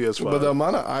a PS5. But the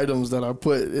amount of items that I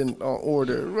put in on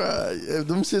order, right? If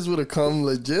them shits would have come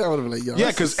legit, I would have been like, yo, yeah,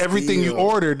 because everything you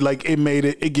ordered, like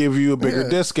it gave you a bigger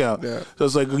discount. Yeah. So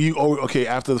it's like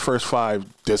after the first 5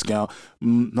 discount,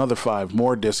 another 5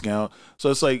 more discount. So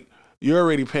it's like you're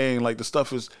already paying, like the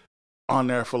stuff is on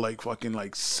there for like fucking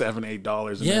like $7,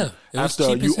 $8. Yeah.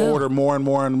 After you order more and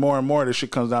more and more and more, this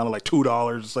shit comes down to like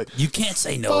 $2. It's like you can't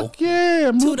say no. Fuck yeah,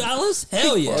 $2?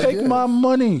 Hell yeah. Take my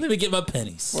money. Let me get my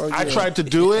pennies. I tried to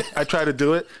do it.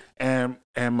 And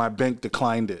my bank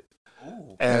declined it.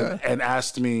 And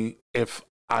asked me if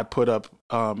I put up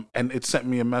and it sent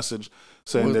me a message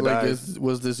saying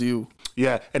was this you?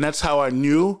 Yeah, and that's how I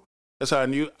knew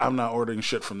I'm not ordering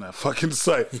shit from that fucking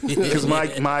site because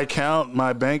my account,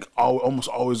 my bank almost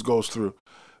always goes through.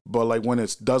 But like when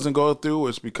it doesn't go through,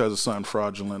 it's because it's something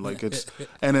fraudulent. Like it's,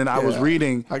 and then I was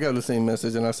reading. I got the same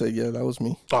message and I said, yeah, that was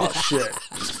me. Oh shit.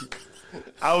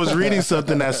 I was reading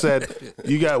something that said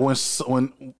you got when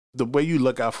the way you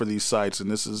look out for these sites,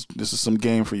 and this is some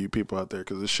game for you people out there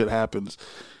because this shit happens.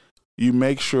 You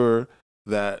make sure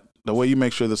that the way you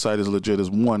make sure the site is legit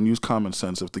is 1, use common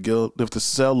sense. If the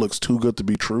sale looks too good to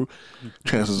be true,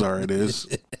 chances are it is.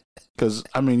 Because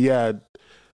I mean, yeah,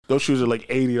 those shoes are like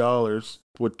 $80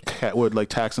 with like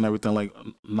tax and everything, like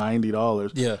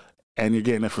 $90. Yeah. And you're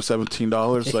getting it for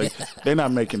 $17. Like they're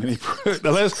not making any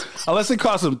unless it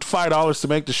costs them $5 to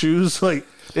make the shoes. Like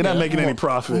they're not making any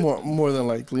profit. More than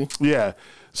likely. Yeah.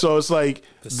 So it's like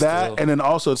that, and then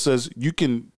also it says you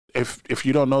can if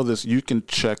you don't know this, you can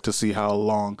check to see how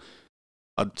long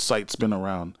a site's been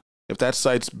around. If that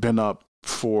site's been up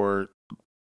for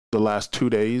the last 2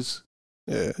 days,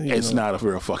 it's not a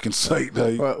real fucking site.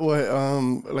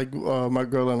 Like, my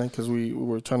girl and I, because we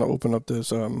were trying to open up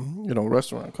this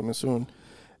restaurant coming soon,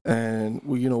 and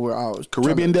we're out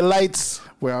Caribbean Delights.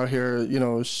 We're out here,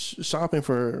 shopping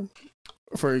for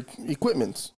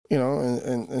equipment,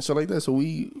 and shit like that. So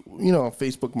we,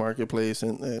 Facebook Marketplace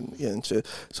and shit.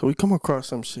 So we come across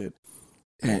some shit,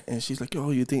 and she's like,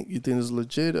 "Oh, you think it's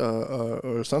legit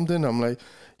or something?" I'm like,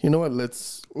 you know what?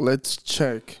 Let's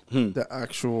check the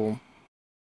actual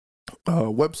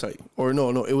website. Or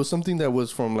no, it was something that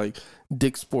was from like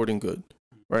Dick's Sporting Good,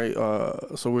 right?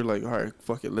 So we're like, all right,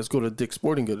 fuck it, let's go to Dick's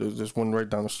Sporting Good. There's just one right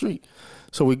down the street.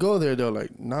 So we go there. They're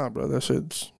like, nah, bro, that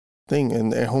shit's thing.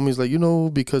 And homie's like,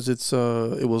 because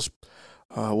it was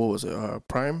what was it,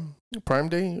 Prime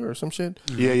Day or some shit.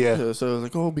 Yeah. So I was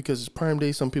like, oh, because it's Prime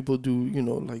Day, some people do,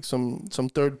 like some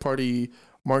third party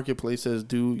marketplaces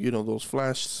do, those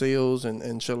flash sales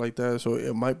and shit like that. So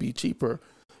it might be cheaper,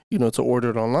 to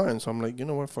order it online. So I'm like, you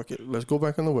know what, fuck it, let's go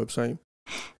back on the website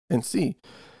and see.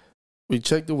 We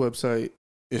check the website.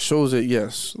 It shows it,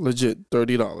 yes, legit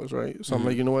 $30, right? So I'm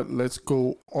like, you know what? Let's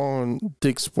go on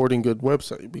Dick's Sporting Good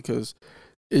website because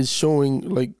it's showing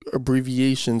like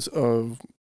abbreviations of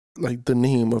like the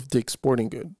name of Dick's Sporting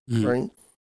Good, right?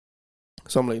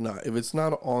 So I'm like, nah, if it's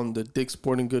not on the Dick's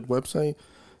Sporting Good website,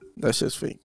 that's just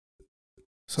fake.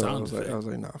 So I was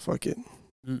like, nah, fuck it.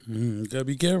 You gotta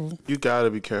be careful. You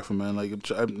gotta be careful, man. Like I'm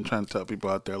trying to tell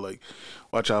people out there, like,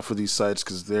 watch out for these sites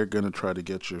because they're gonna try to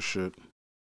get your shit.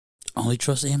 Only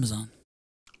trust Amazon.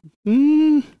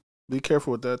 Be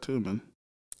careful with that too, man.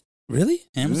 Really?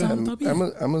 Amazon?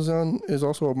 Amazon is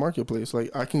also a marketplace. Like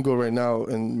I can go right now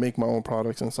and make my own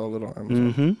products and sell it on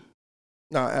Amazon.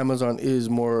 Now Amazon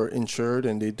is more insured,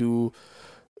 and they do.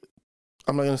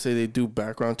 I'm not gonna say they do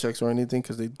background checks or anything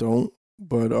because they don't.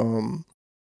 But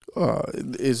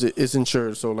is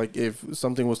insured. So like if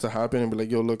something was to happen and be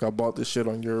like, yo, look, I bought this shit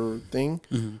on your thing,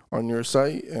 on your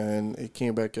site, and it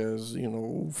came back as,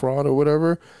 fraud or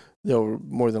whatever, they'll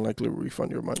more than likely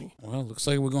refund your money. Well, looks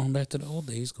like we're going back to the old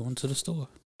days, going to the store.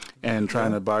 And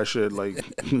trying to buy shit like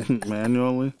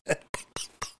manually.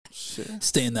 Shit.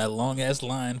 Stay in that long ass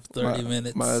line for 30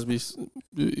 minutes.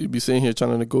 You'd be sitting here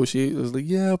trying to negotiate. It's like,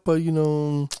 yeah, but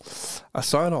I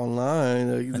saw it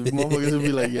online. Like, the motherfuckers would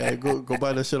be like, yeah, go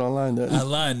buy that shit online then.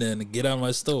 Online then, get out of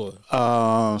my store.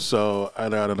 So I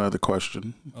got another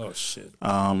question. Oh shit.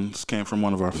 This came from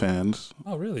one of our fans.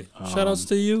 Oh really? Shout outs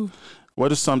to you.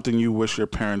 What is something you wish your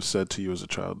parents said to you as a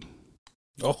child?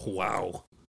 Oh wow.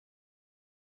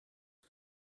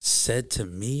 Said to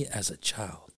me as a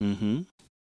child. Mm-hmm.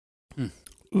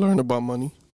 Learn about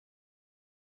money.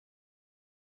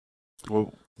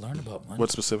 Well, Learn about money.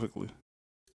 what specifically?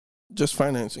 Just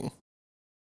financing.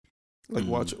 Like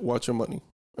watch your money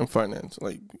and finance.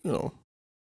 Like,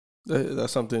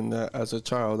 that's something that as a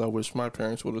child I wish my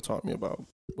parents would have taught me about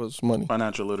was money.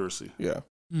 Financial literacy. Yeah.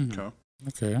 Okay.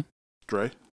 Okay.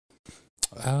 Dre?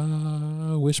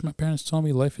 I wish my parents told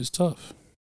me life is tough.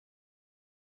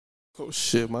 Oh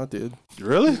shit, my did.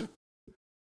 Really?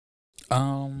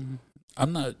 I'm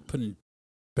not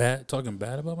talking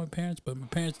bad about my parents, but my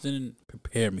parents didn't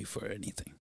prepare me for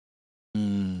anything.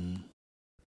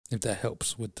 If that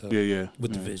helps with the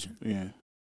the vision. Yeah.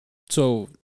 So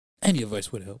any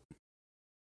advice would help.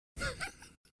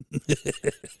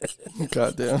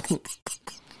 Goddamn.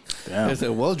 Damn. I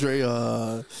said, well, Dre,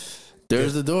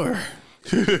 there's the door.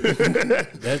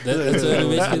 That's what it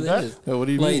basically is. What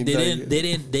do you Like mean? they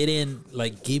didn't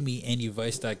like give me any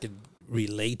advice that I could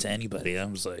relate to anybody. I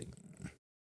was like,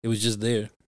 it was just there.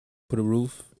 Put a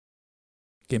roof,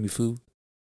 gave me food.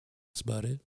 That's about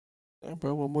it. Yeah,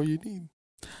 bro, what more you need?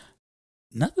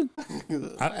 Nothing.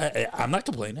 I'm not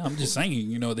complaining. I'm just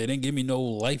saying, they didn't give me no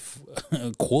life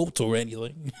quote or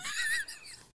anything.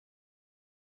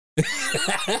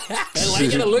 Why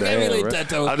you gonna look at me like that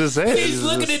though? I'm just saying. He's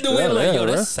looking into it like, yo,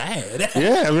 that's sad.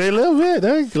 Yeah, I mean a little bit.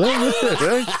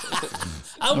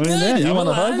 I'm good. You want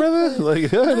a hug, brother?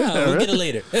 Like, we'll get it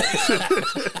later.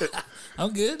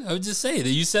 I'm good. I was just saying.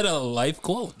 You said a life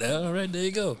quote. All right, there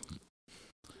you go.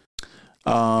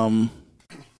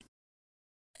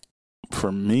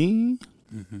 For me,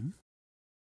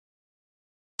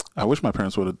 I wish my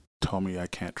parents would have told me I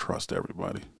can't trust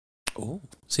everybody. Oh,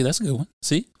 see, that's a good one.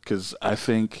 See? Because I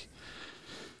think,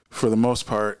 for the most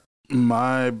part,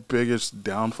 my biggest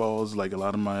downfalls, like a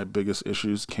lot of my biggest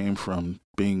issues, came from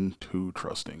being too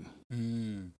trusting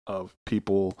of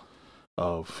people,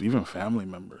 of even family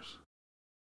members.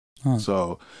 Huh.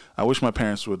 So I wish my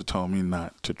parents would have told me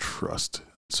not to trust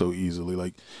so easily.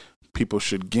 Like, people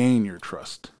should gain your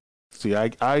trust. See,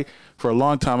 I for a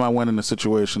long time, I went into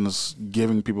situations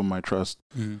giving people my trust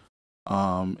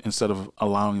instead of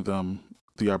allowing them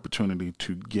the opportunity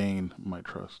to gain my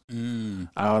trust.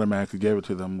 I automatically gave it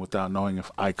to them without knowing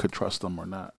if I could trust them or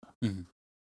not.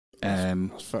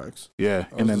 And that's facts. Yeah,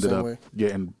 and ended up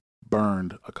getting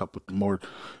burned a couple more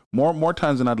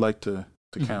times than I'd like to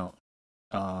count.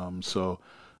 So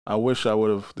I wish they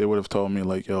would have told me,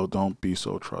 like, yo, don't be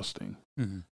so trusting.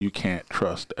 You can't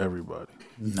trust everybody,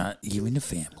 not even the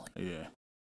family. Yeah,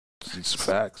 it's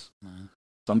facts.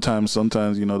 Sometimes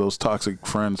those toxic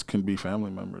friends can be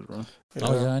family members, bro. Yeah.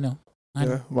 Oh yeah, I know.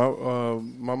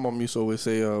 My mom used to always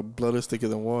say, blood is thicker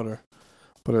than water.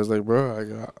 But I was like,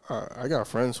 bro, I got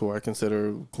friends who I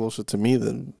consider closer to me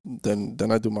than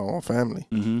I do my own family.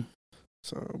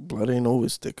 So blood ain't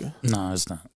always thicker. No, it's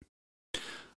not.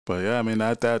 But yeah, I mean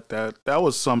that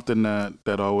was something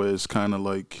that always kind of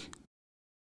like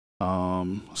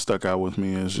stuck out with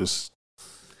me. Is just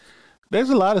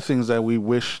there's a lot of things that we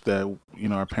wish that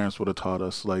our parents would have taught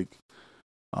us, like.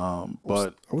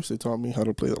 But I wish they taught me how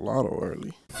to play the lotto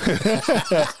early.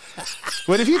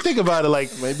 But if you think about it,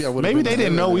 like maybe they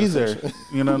didn't know either.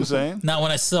 You know what I'm saying? Not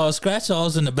when I saw scratch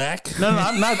alls in the back. No,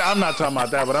 I'm not talking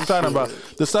about that. But I'm talking about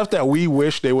the stuff that we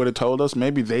wish they would have told us.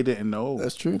 Maybe they didn't know.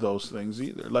 That's true. Those things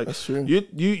either. Like that's true.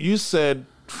 You said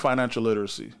financial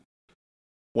literacy.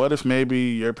 What if maybe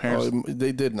your parents?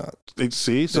 They did not.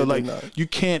 So like you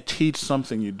can't teach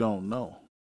something you don't know.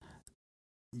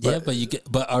 Yeah,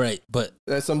 but all right, but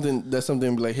that's something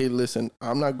like, hey, listen,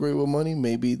 I'm not great with money.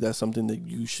 Maybe that's something that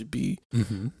you should be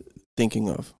thinking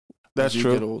of. That's as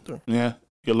true. You get older. Yeah,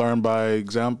 you learn by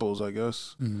examples, I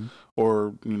guess,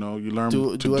 or you learn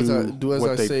to do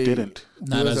what they didn't.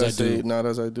 Not as I do. Not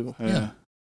as I do. Yeah.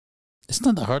 It's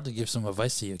not that hard to give some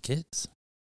advice to your kids.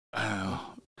 I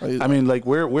mean, like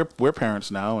we're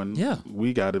parents now, and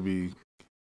we got to be.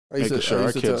 Making sure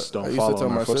our kids don't follow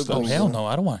in our footsteps. Oh, hell no.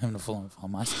 I don't want him to follow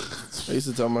my steps. I used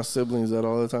to tell my siblings that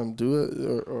all the time. Do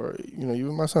it, or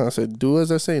even my son. I said, do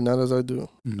as I say, not as I do.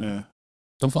 Yeah.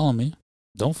 Don't follow me.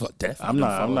 Don't I'm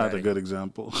not a good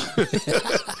example.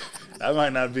 That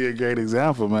might not be a great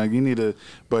example, man. You need to,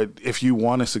 but if you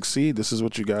want to succeed, this is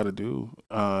what you got to do.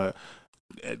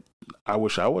 I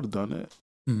wish I would have done it.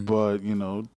 Mm. But, you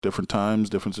know, different times,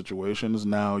 different situations.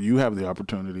 Now you have the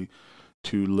opportunity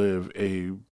to live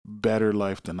a better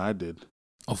life than I did.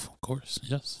 Of course,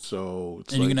 yes. So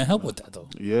it's And you're like, gonna help with that though.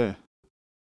 Yeah.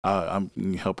 I'm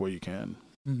you help where you can.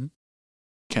 Mm-hmm.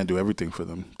 Can't do everything for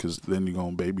them because then you're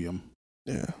going to baby them.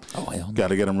 Yeah. Oh hell no. Got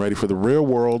to get them ready for the real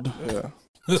world. Yeah.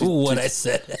 What I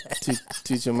said.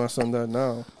 Teaching my son that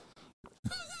now.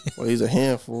 Well, he's a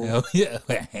handful. Hell yeah,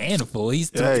 a handful.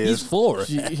 He's Yeah, he he's is. 4.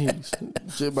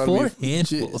 Jit about 4 to be,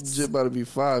 handfuls. Jit about to be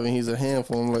 5, and he's a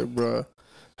handful. I'm like, bruh,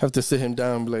 have to sit him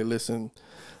down and be like, listen,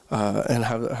 and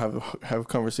have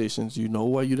conversations. You know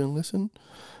why you didn't listen?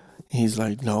 He's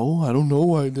like, no, I don't know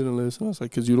why I didn't listen. I was like,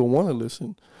 because you don't want to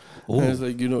listen. Ooh. And it's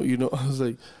like, you know, I was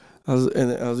like,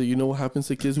 you know what happens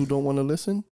to kids who don't want to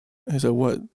listen? And he said,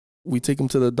 what? We take them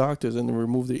to the doctors and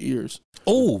remove their ears.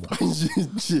 Oh,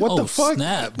 What the fuck?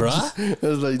 Snap, bruh. I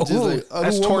was like, just Oh, like, I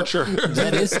That's don't want torture.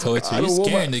 That is torture. I You're don't want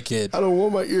scaring my- the kid. I don't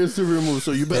want my ears to be removed,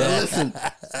 so you better listen.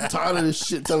 I'm tired of this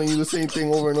shit telling you the same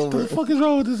thing over and over. What the fuck is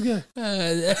wrong with this guy?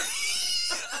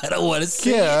 I don't want to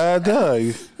say. Yeah, I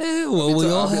die. Well, we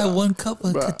all I'll be- have one cup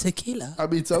of Bruh. tequila. I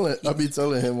be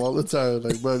telling him all the time,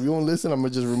 like, bro, if you won't listen, I'm gonna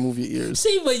just remove your ears.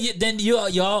 See, but then y'all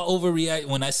overreact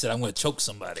when I said I'm going to choke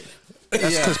somebody.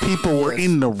 That's because people were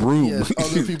in the room. Yes,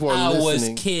 other people are I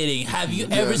listening. was kidding. Have you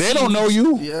ever? They seen don't me- know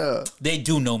you. Yeah, They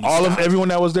do know me. Everyone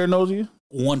that was there knows you.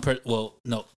 Well,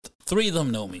 no, 3 of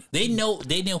them know me. They know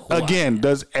who I Again, am.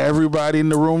 does everybody in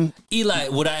the room? Eli,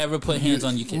 would I ever put hands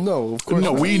on you, kid? no, of course.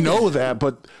 No, not. we know that,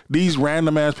 but these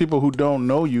random ass people who don't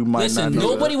know you might Listen, not know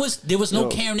nobody that. was. There was no No.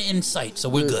 Karen in sight, so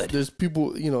we're good. There's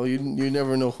people, you know, you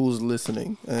never know who's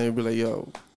listening, and they'll be like,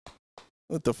 yo,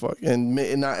 what the fuck? And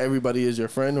not everybody is your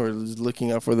friend or is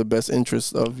looking out for the best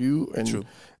interest of you, and True.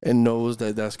 and knows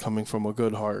that that's coming from a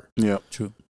good heart. Yeah,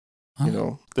 True. You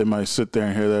know, they might sit there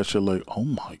and hear that shit like, "Oh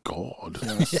my god,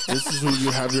 yes, this is who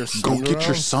you have your go son get your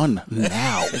around. son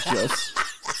now! Yes,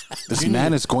 This You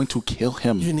man need- is going to kill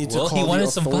him." you need to Well, he call wanted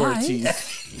the some pie.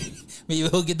 authorities. Maybe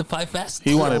he'll get the pie fast.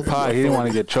 He wanted pie. He didn't want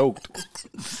to get choked.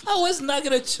 I was not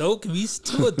gonna choke him. He's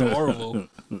too adorable.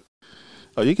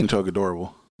 Oh, you can choke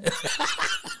adorable.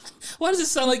 Why does it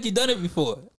sound like you've done it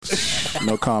before?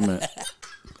 No comment.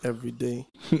 Every day.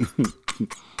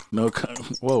 No.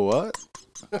 Whoa, what?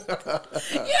 You heard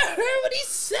what he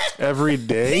said. Every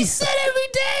day? He said every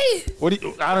day. What do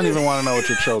you? I don't even want to know what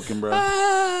you're choking, bro.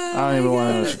 I don't even want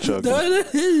to know what you're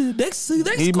choking. Next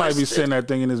He might be question. sitting there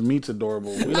thinking his meat's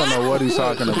adorable. We don't know what he's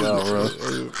talking about, bro.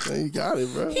 Hey, you got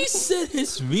it, bro. He said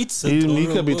his meat's He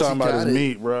adorable. could be talking about his got it.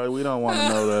 meat, bro. We don't want to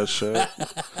know that shit.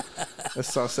 That's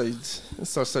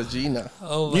sausagina.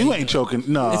 Oh my You ain't choking.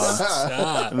 Nah,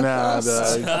 Stop. nah, dog.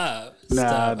 Stop. Nah,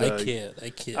 Stop. I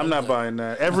dog. can't. I'm not buying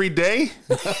that. Every day?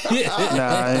 Nah,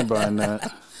 I ain't buying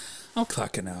that. I'm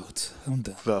clocking out. I'm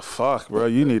done. The fuck, bro?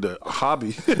 You need a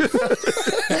hobby.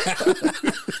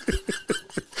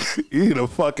 You need a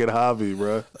fucking hobby,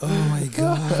 bro. Oh my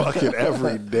god. Fucking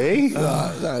every day?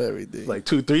 Not every day. Like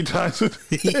 2-3 times a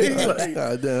day? Like, Nah,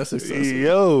 damn, that's excessive.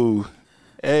 yo.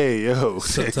 Hey, yo.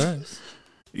 Sometimes.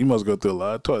 You must go through a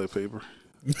lot of toilet paper.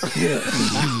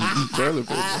 Toilet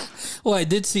paper. Oh, I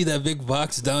did see that big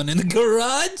box down in the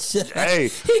garage. Hey,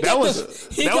 that got was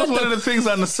he that got was one of the things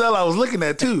on the cell I was looking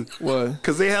at too. What?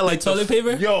 Cause they had like toilet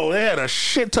paper? Yo, they had a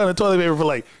shit ton of toilet paper for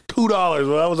like $2.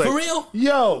 Well, I was like, For real?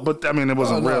 Yo, but I mean, it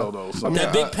wasn't Oh, no. real though. So. I mean,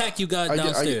 That big pack you got I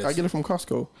downstairs. get it from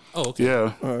Costco. Oh, okay.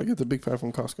 Yeah, I get the big pack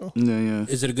from Costco. yeah.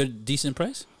 Is it a good, decent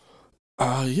price?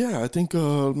 Yeah, I think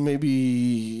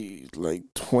maybe like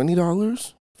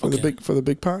 $20 for Okay. the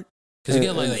big pack. Because you get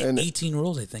And- like and- 18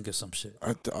 rolls, I think, or some shit.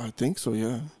 I think so.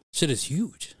 Yeah, Shit is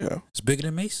huge. yeah. It's bigger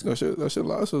than Mason. That shit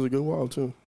lasts us a good while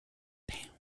too.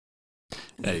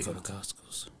 Hey. Go to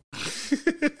Costco's.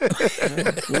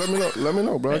 Let me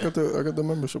know, bro. I got the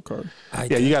membership card.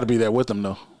 Yeah, you got to be there with them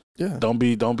though. Yeah. Don't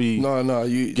be. No,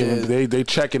 you. Giving, Yeah, they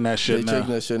checking that they shit now.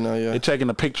 checking that shit now. Yeah. They checking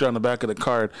the picture on the back of the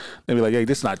card. They be like, "Hey,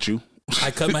 this not you."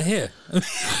 I cut my hair.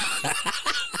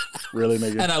 Really,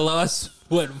 nigga? And I lost,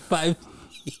 what, 5?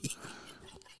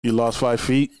 You lost 5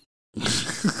 feet.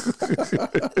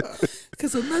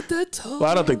 Because I'm not that tall. Well,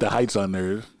 I don't think the height's on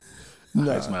there.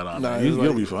 Nah, It's not on nah, there. it's You'll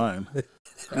like- be fine.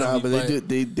 Nah, but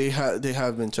fine. they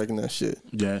have been checking that shit.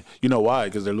 Yeah, you know why?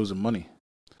 Because they're losing money.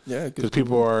 Yeah, Because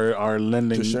people are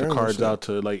lending Just sharing the that cards shit. out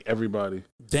to like everybody.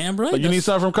 Damn right. Like, you need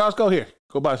something from Costco? Here,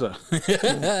 go buy some.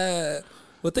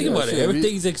 Well, think Yeah, about it. shit, if you-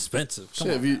 Everything's expensive. Come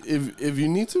Shit, on. if you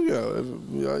need to,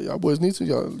 y'all boys need to,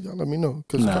 y'all let me know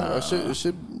because Nah. it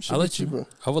should I'll be let cheaper. you.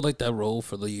 I would like that roll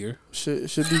for the year. Should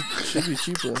be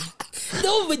cheaper.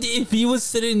 No, but if you was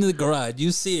sitting in the garage,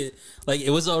 you see it. Like, it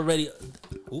was already...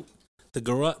 Ooh, The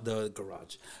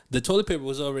garage. The toilet paper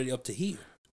was already up to here.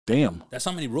 Damn. That's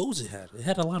how many rows it had. It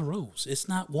had a lot of rows. It's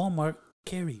not Walmart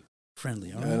carry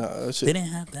friendly. All right? And, that shit, They didn't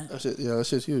have that. that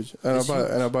shit's huge. And It's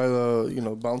I buy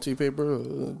the Bounty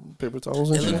paper, paper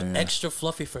towels and It shit. looked extra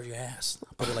fluffy for your ass.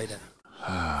 Put it like that.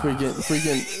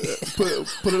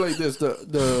 Put it like this: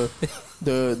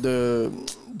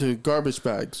 the garbage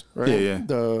bags, right? Yeah.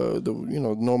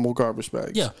 The normal garbage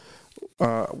bags. Yeah.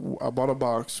 I bought a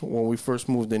box when we first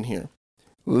moved in here.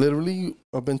 Literally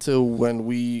up until when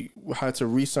we had to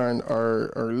re-sign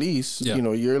our lease, Yeah.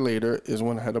 a year later is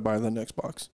when I had to buy the next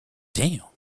box. Damn.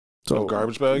 So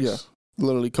garbage bags? Yeah,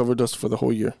 literally covered us for the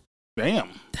whole year. Damn.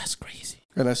 That's crazy.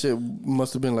 And that shit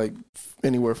must have been like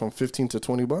anywhere from $15 to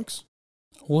 $20.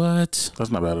 What?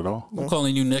 That's not bad at all. I'm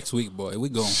calling you next week, boy. We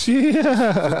going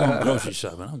Yeah. grocery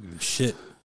shopping. I don't give a shit.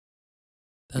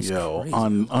 That's Yo, crazy.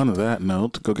 on that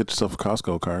note, go get yourself a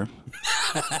Costco card.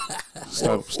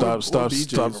 Stop.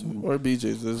 Or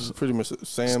BJ's. This is pretty much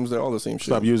Sam's. They're all the same shit.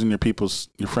 Stop using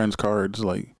your friends' cards.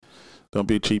 Like, don't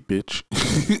be a cheap bitch.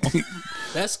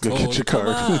 That's Go cool. get your Come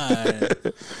card.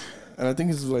 on. And I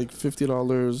think it's like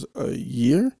 $50 a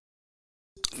year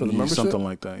for the membership. Something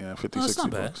like that. Yeah, 50, Oh, that's 60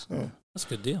 not bad. bucks. Yeah. That's a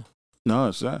good deal. No,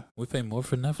 it's that. We pay more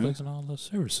for Netflix and all those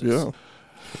services. Yeah.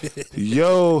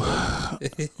 Yo,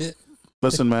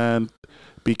 listen, man.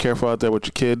 Be careful out there with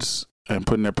your kids and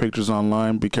putting their pictures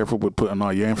online. Be careful with putting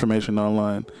all your information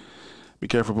online. Be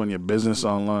careful putting your business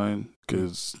online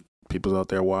because people's out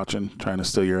there watching, trying to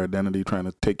steal your identity, trying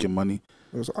to take your money.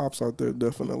 There's ops out there,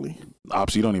 definitely.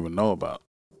 Ops you don't even know about.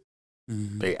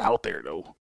 Mhm. They out there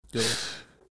though. Yeah.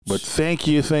 But thank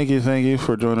you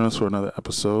for joining us for another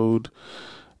episode.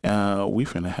 We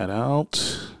finna head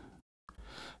out.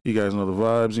 You guys know the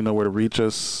vibes. You know where to reach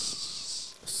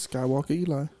us. Skywalker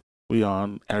Eli. We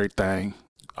on everything.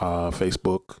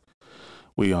 Facebook.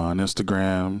 We on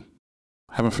Instagram.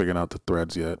 Haven't figured out the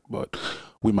threads yet, but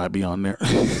we might be on there.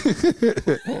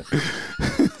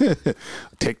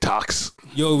 TikToks.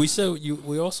 Yo, we said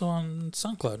we also on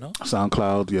SoundCloud, no?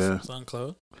 SoundCloud, yeah.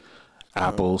 SoundCloud.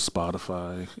 Apple,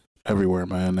 Spotify, everywhere,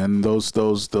 man. And those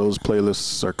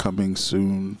playlists are coming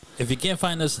soon. If you can't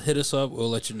find us, hit us up. We'll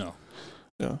let you know.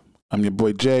 Yeah. I'm your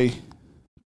boy Jay.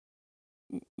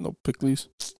 No pickles.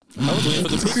 I was waiting for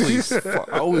the pickles.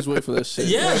 I always wait for that shit.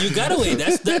 Yeah, you gotta wait.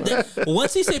 That's that.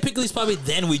 Once he say pickles, probably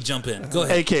then we jump in. Go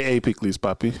ahead. AKA Pickles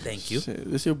Poppy. Thank you. Shit,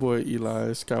 this your boy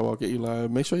Eli, Skywalker Eli.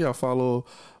 Make sure y'all follow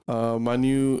my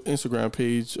new Instagram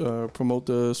page. Promote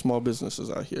the small businesses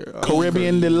out here.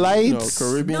 Caribbean Delights.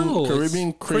 Caribbean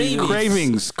it's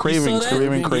Cravings. Cravings.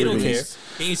 Caribbean He don't Cravings. care.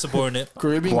 He ain't supporting it.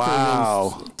 Caribbean Wow.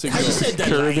 Cravings to How you go. said that?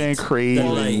 Caribbean light? Cravings.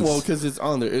 That light. Well, because it's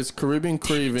on there. It's Caribbean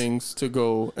Cravings to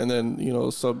go, and then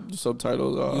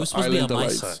subtitled You were supposed to be Island on my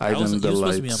Delights. side. Island You were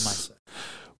supposed to be on my Delights. side.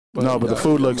 No, but the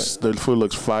yeah, food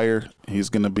looks fire. He's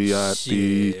gonna be at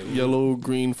the Shit. Yellow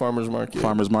Green Farmers Market.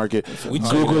 farmers market. We check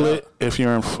Google it it if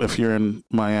you're in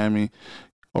Miami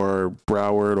or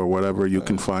Broward or whatever. You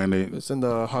can find it. It's in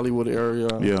the Hollywood area.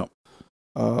 Yeah,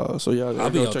 So yeah, I'll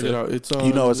be go out check there. it out. It's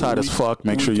you know it's hot as fuck.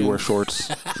 Make sure you wear shorts.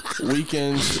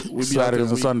 Weekends we be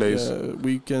Saturdays out there. and Sundays.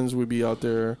 Weekends we be out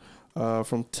there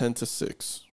from 10 to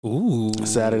 6. Ooh.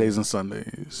 Saturdays and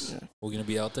Sundays. Yeah. We're gonna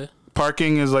be out there.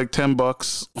 Parking is like $10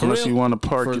 For unless real? you want to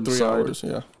park For 3 inside. hours.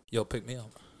 Yeah. Yo, pick me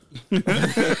up.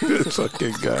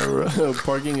 Fucking guy, bro.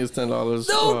 Parking is $10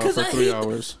 No, because for I 3 hate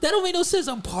hours. that. Don't make no sense.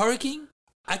 I'm parking.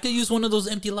 I could use one of those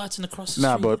empty lots and across the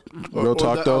Nah, street. but real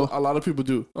talk though. A lot of people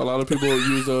do. A lot of people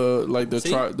use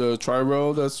the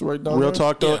tri-rail that's right down Real there.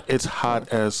 talk though. Yeah. It's hot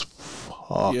as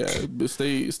fuck. Yeah, but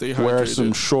stay hydrated. Wear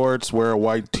some shorts, wear a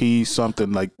white tee,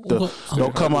 something like. Well,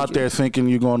 Don't come out there thinking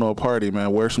you're going to a party,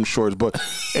 man. Wear some shorts, but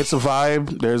it's a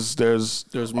vibe. There's There's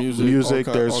music.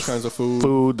 there's all kinds of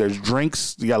food. There's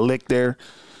drinks. You got lick there.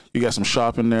 You got some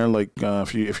shopping there. Like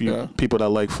if you Yeah. people that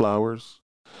like flowers,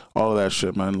 all of that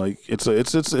shit, man. Like it's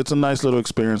a nice little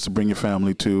experience to bring your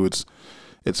family to.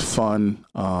 It's fun.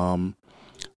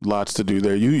 Lots to do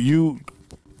there. You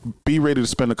be ready to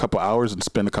spend a couple hours and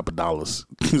spend a couple dollars.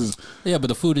 yeah, but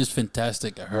the food is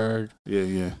fantastic. I heard.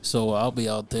 Yeah. So I'll be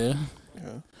out there.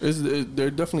 Yeah,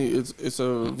 they're definitely it's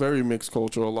a very mixed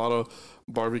culture. A lot of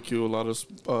barbecue, a lot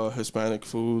of Hispanic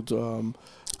foods.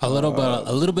 A little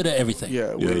bit of everything.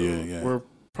 Yeah, Yeah. We're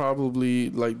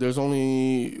probably like there's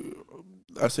only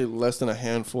I say less than a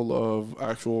handful of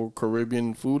actual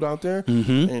Caribbean food out there,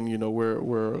 Mm-hmm. and we're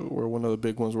one of the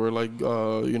big ones. We're like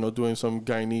doing some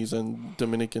Guyanese and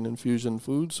Dominican infusion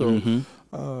food. So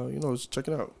Mm-hmm. just check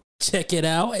it out. Check it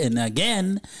out. And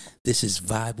again, this is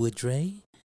Vibe with Dre,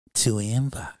 2 a.m.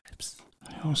 Vibes.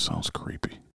 That sounds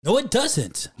creepy. No, it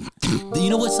doesn't. You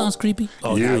know what sounds creepy?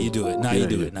 Oh, now you do it. Now you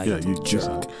do it. Now you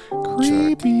jerk.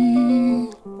 Creepy.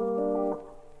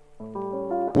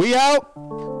 We out.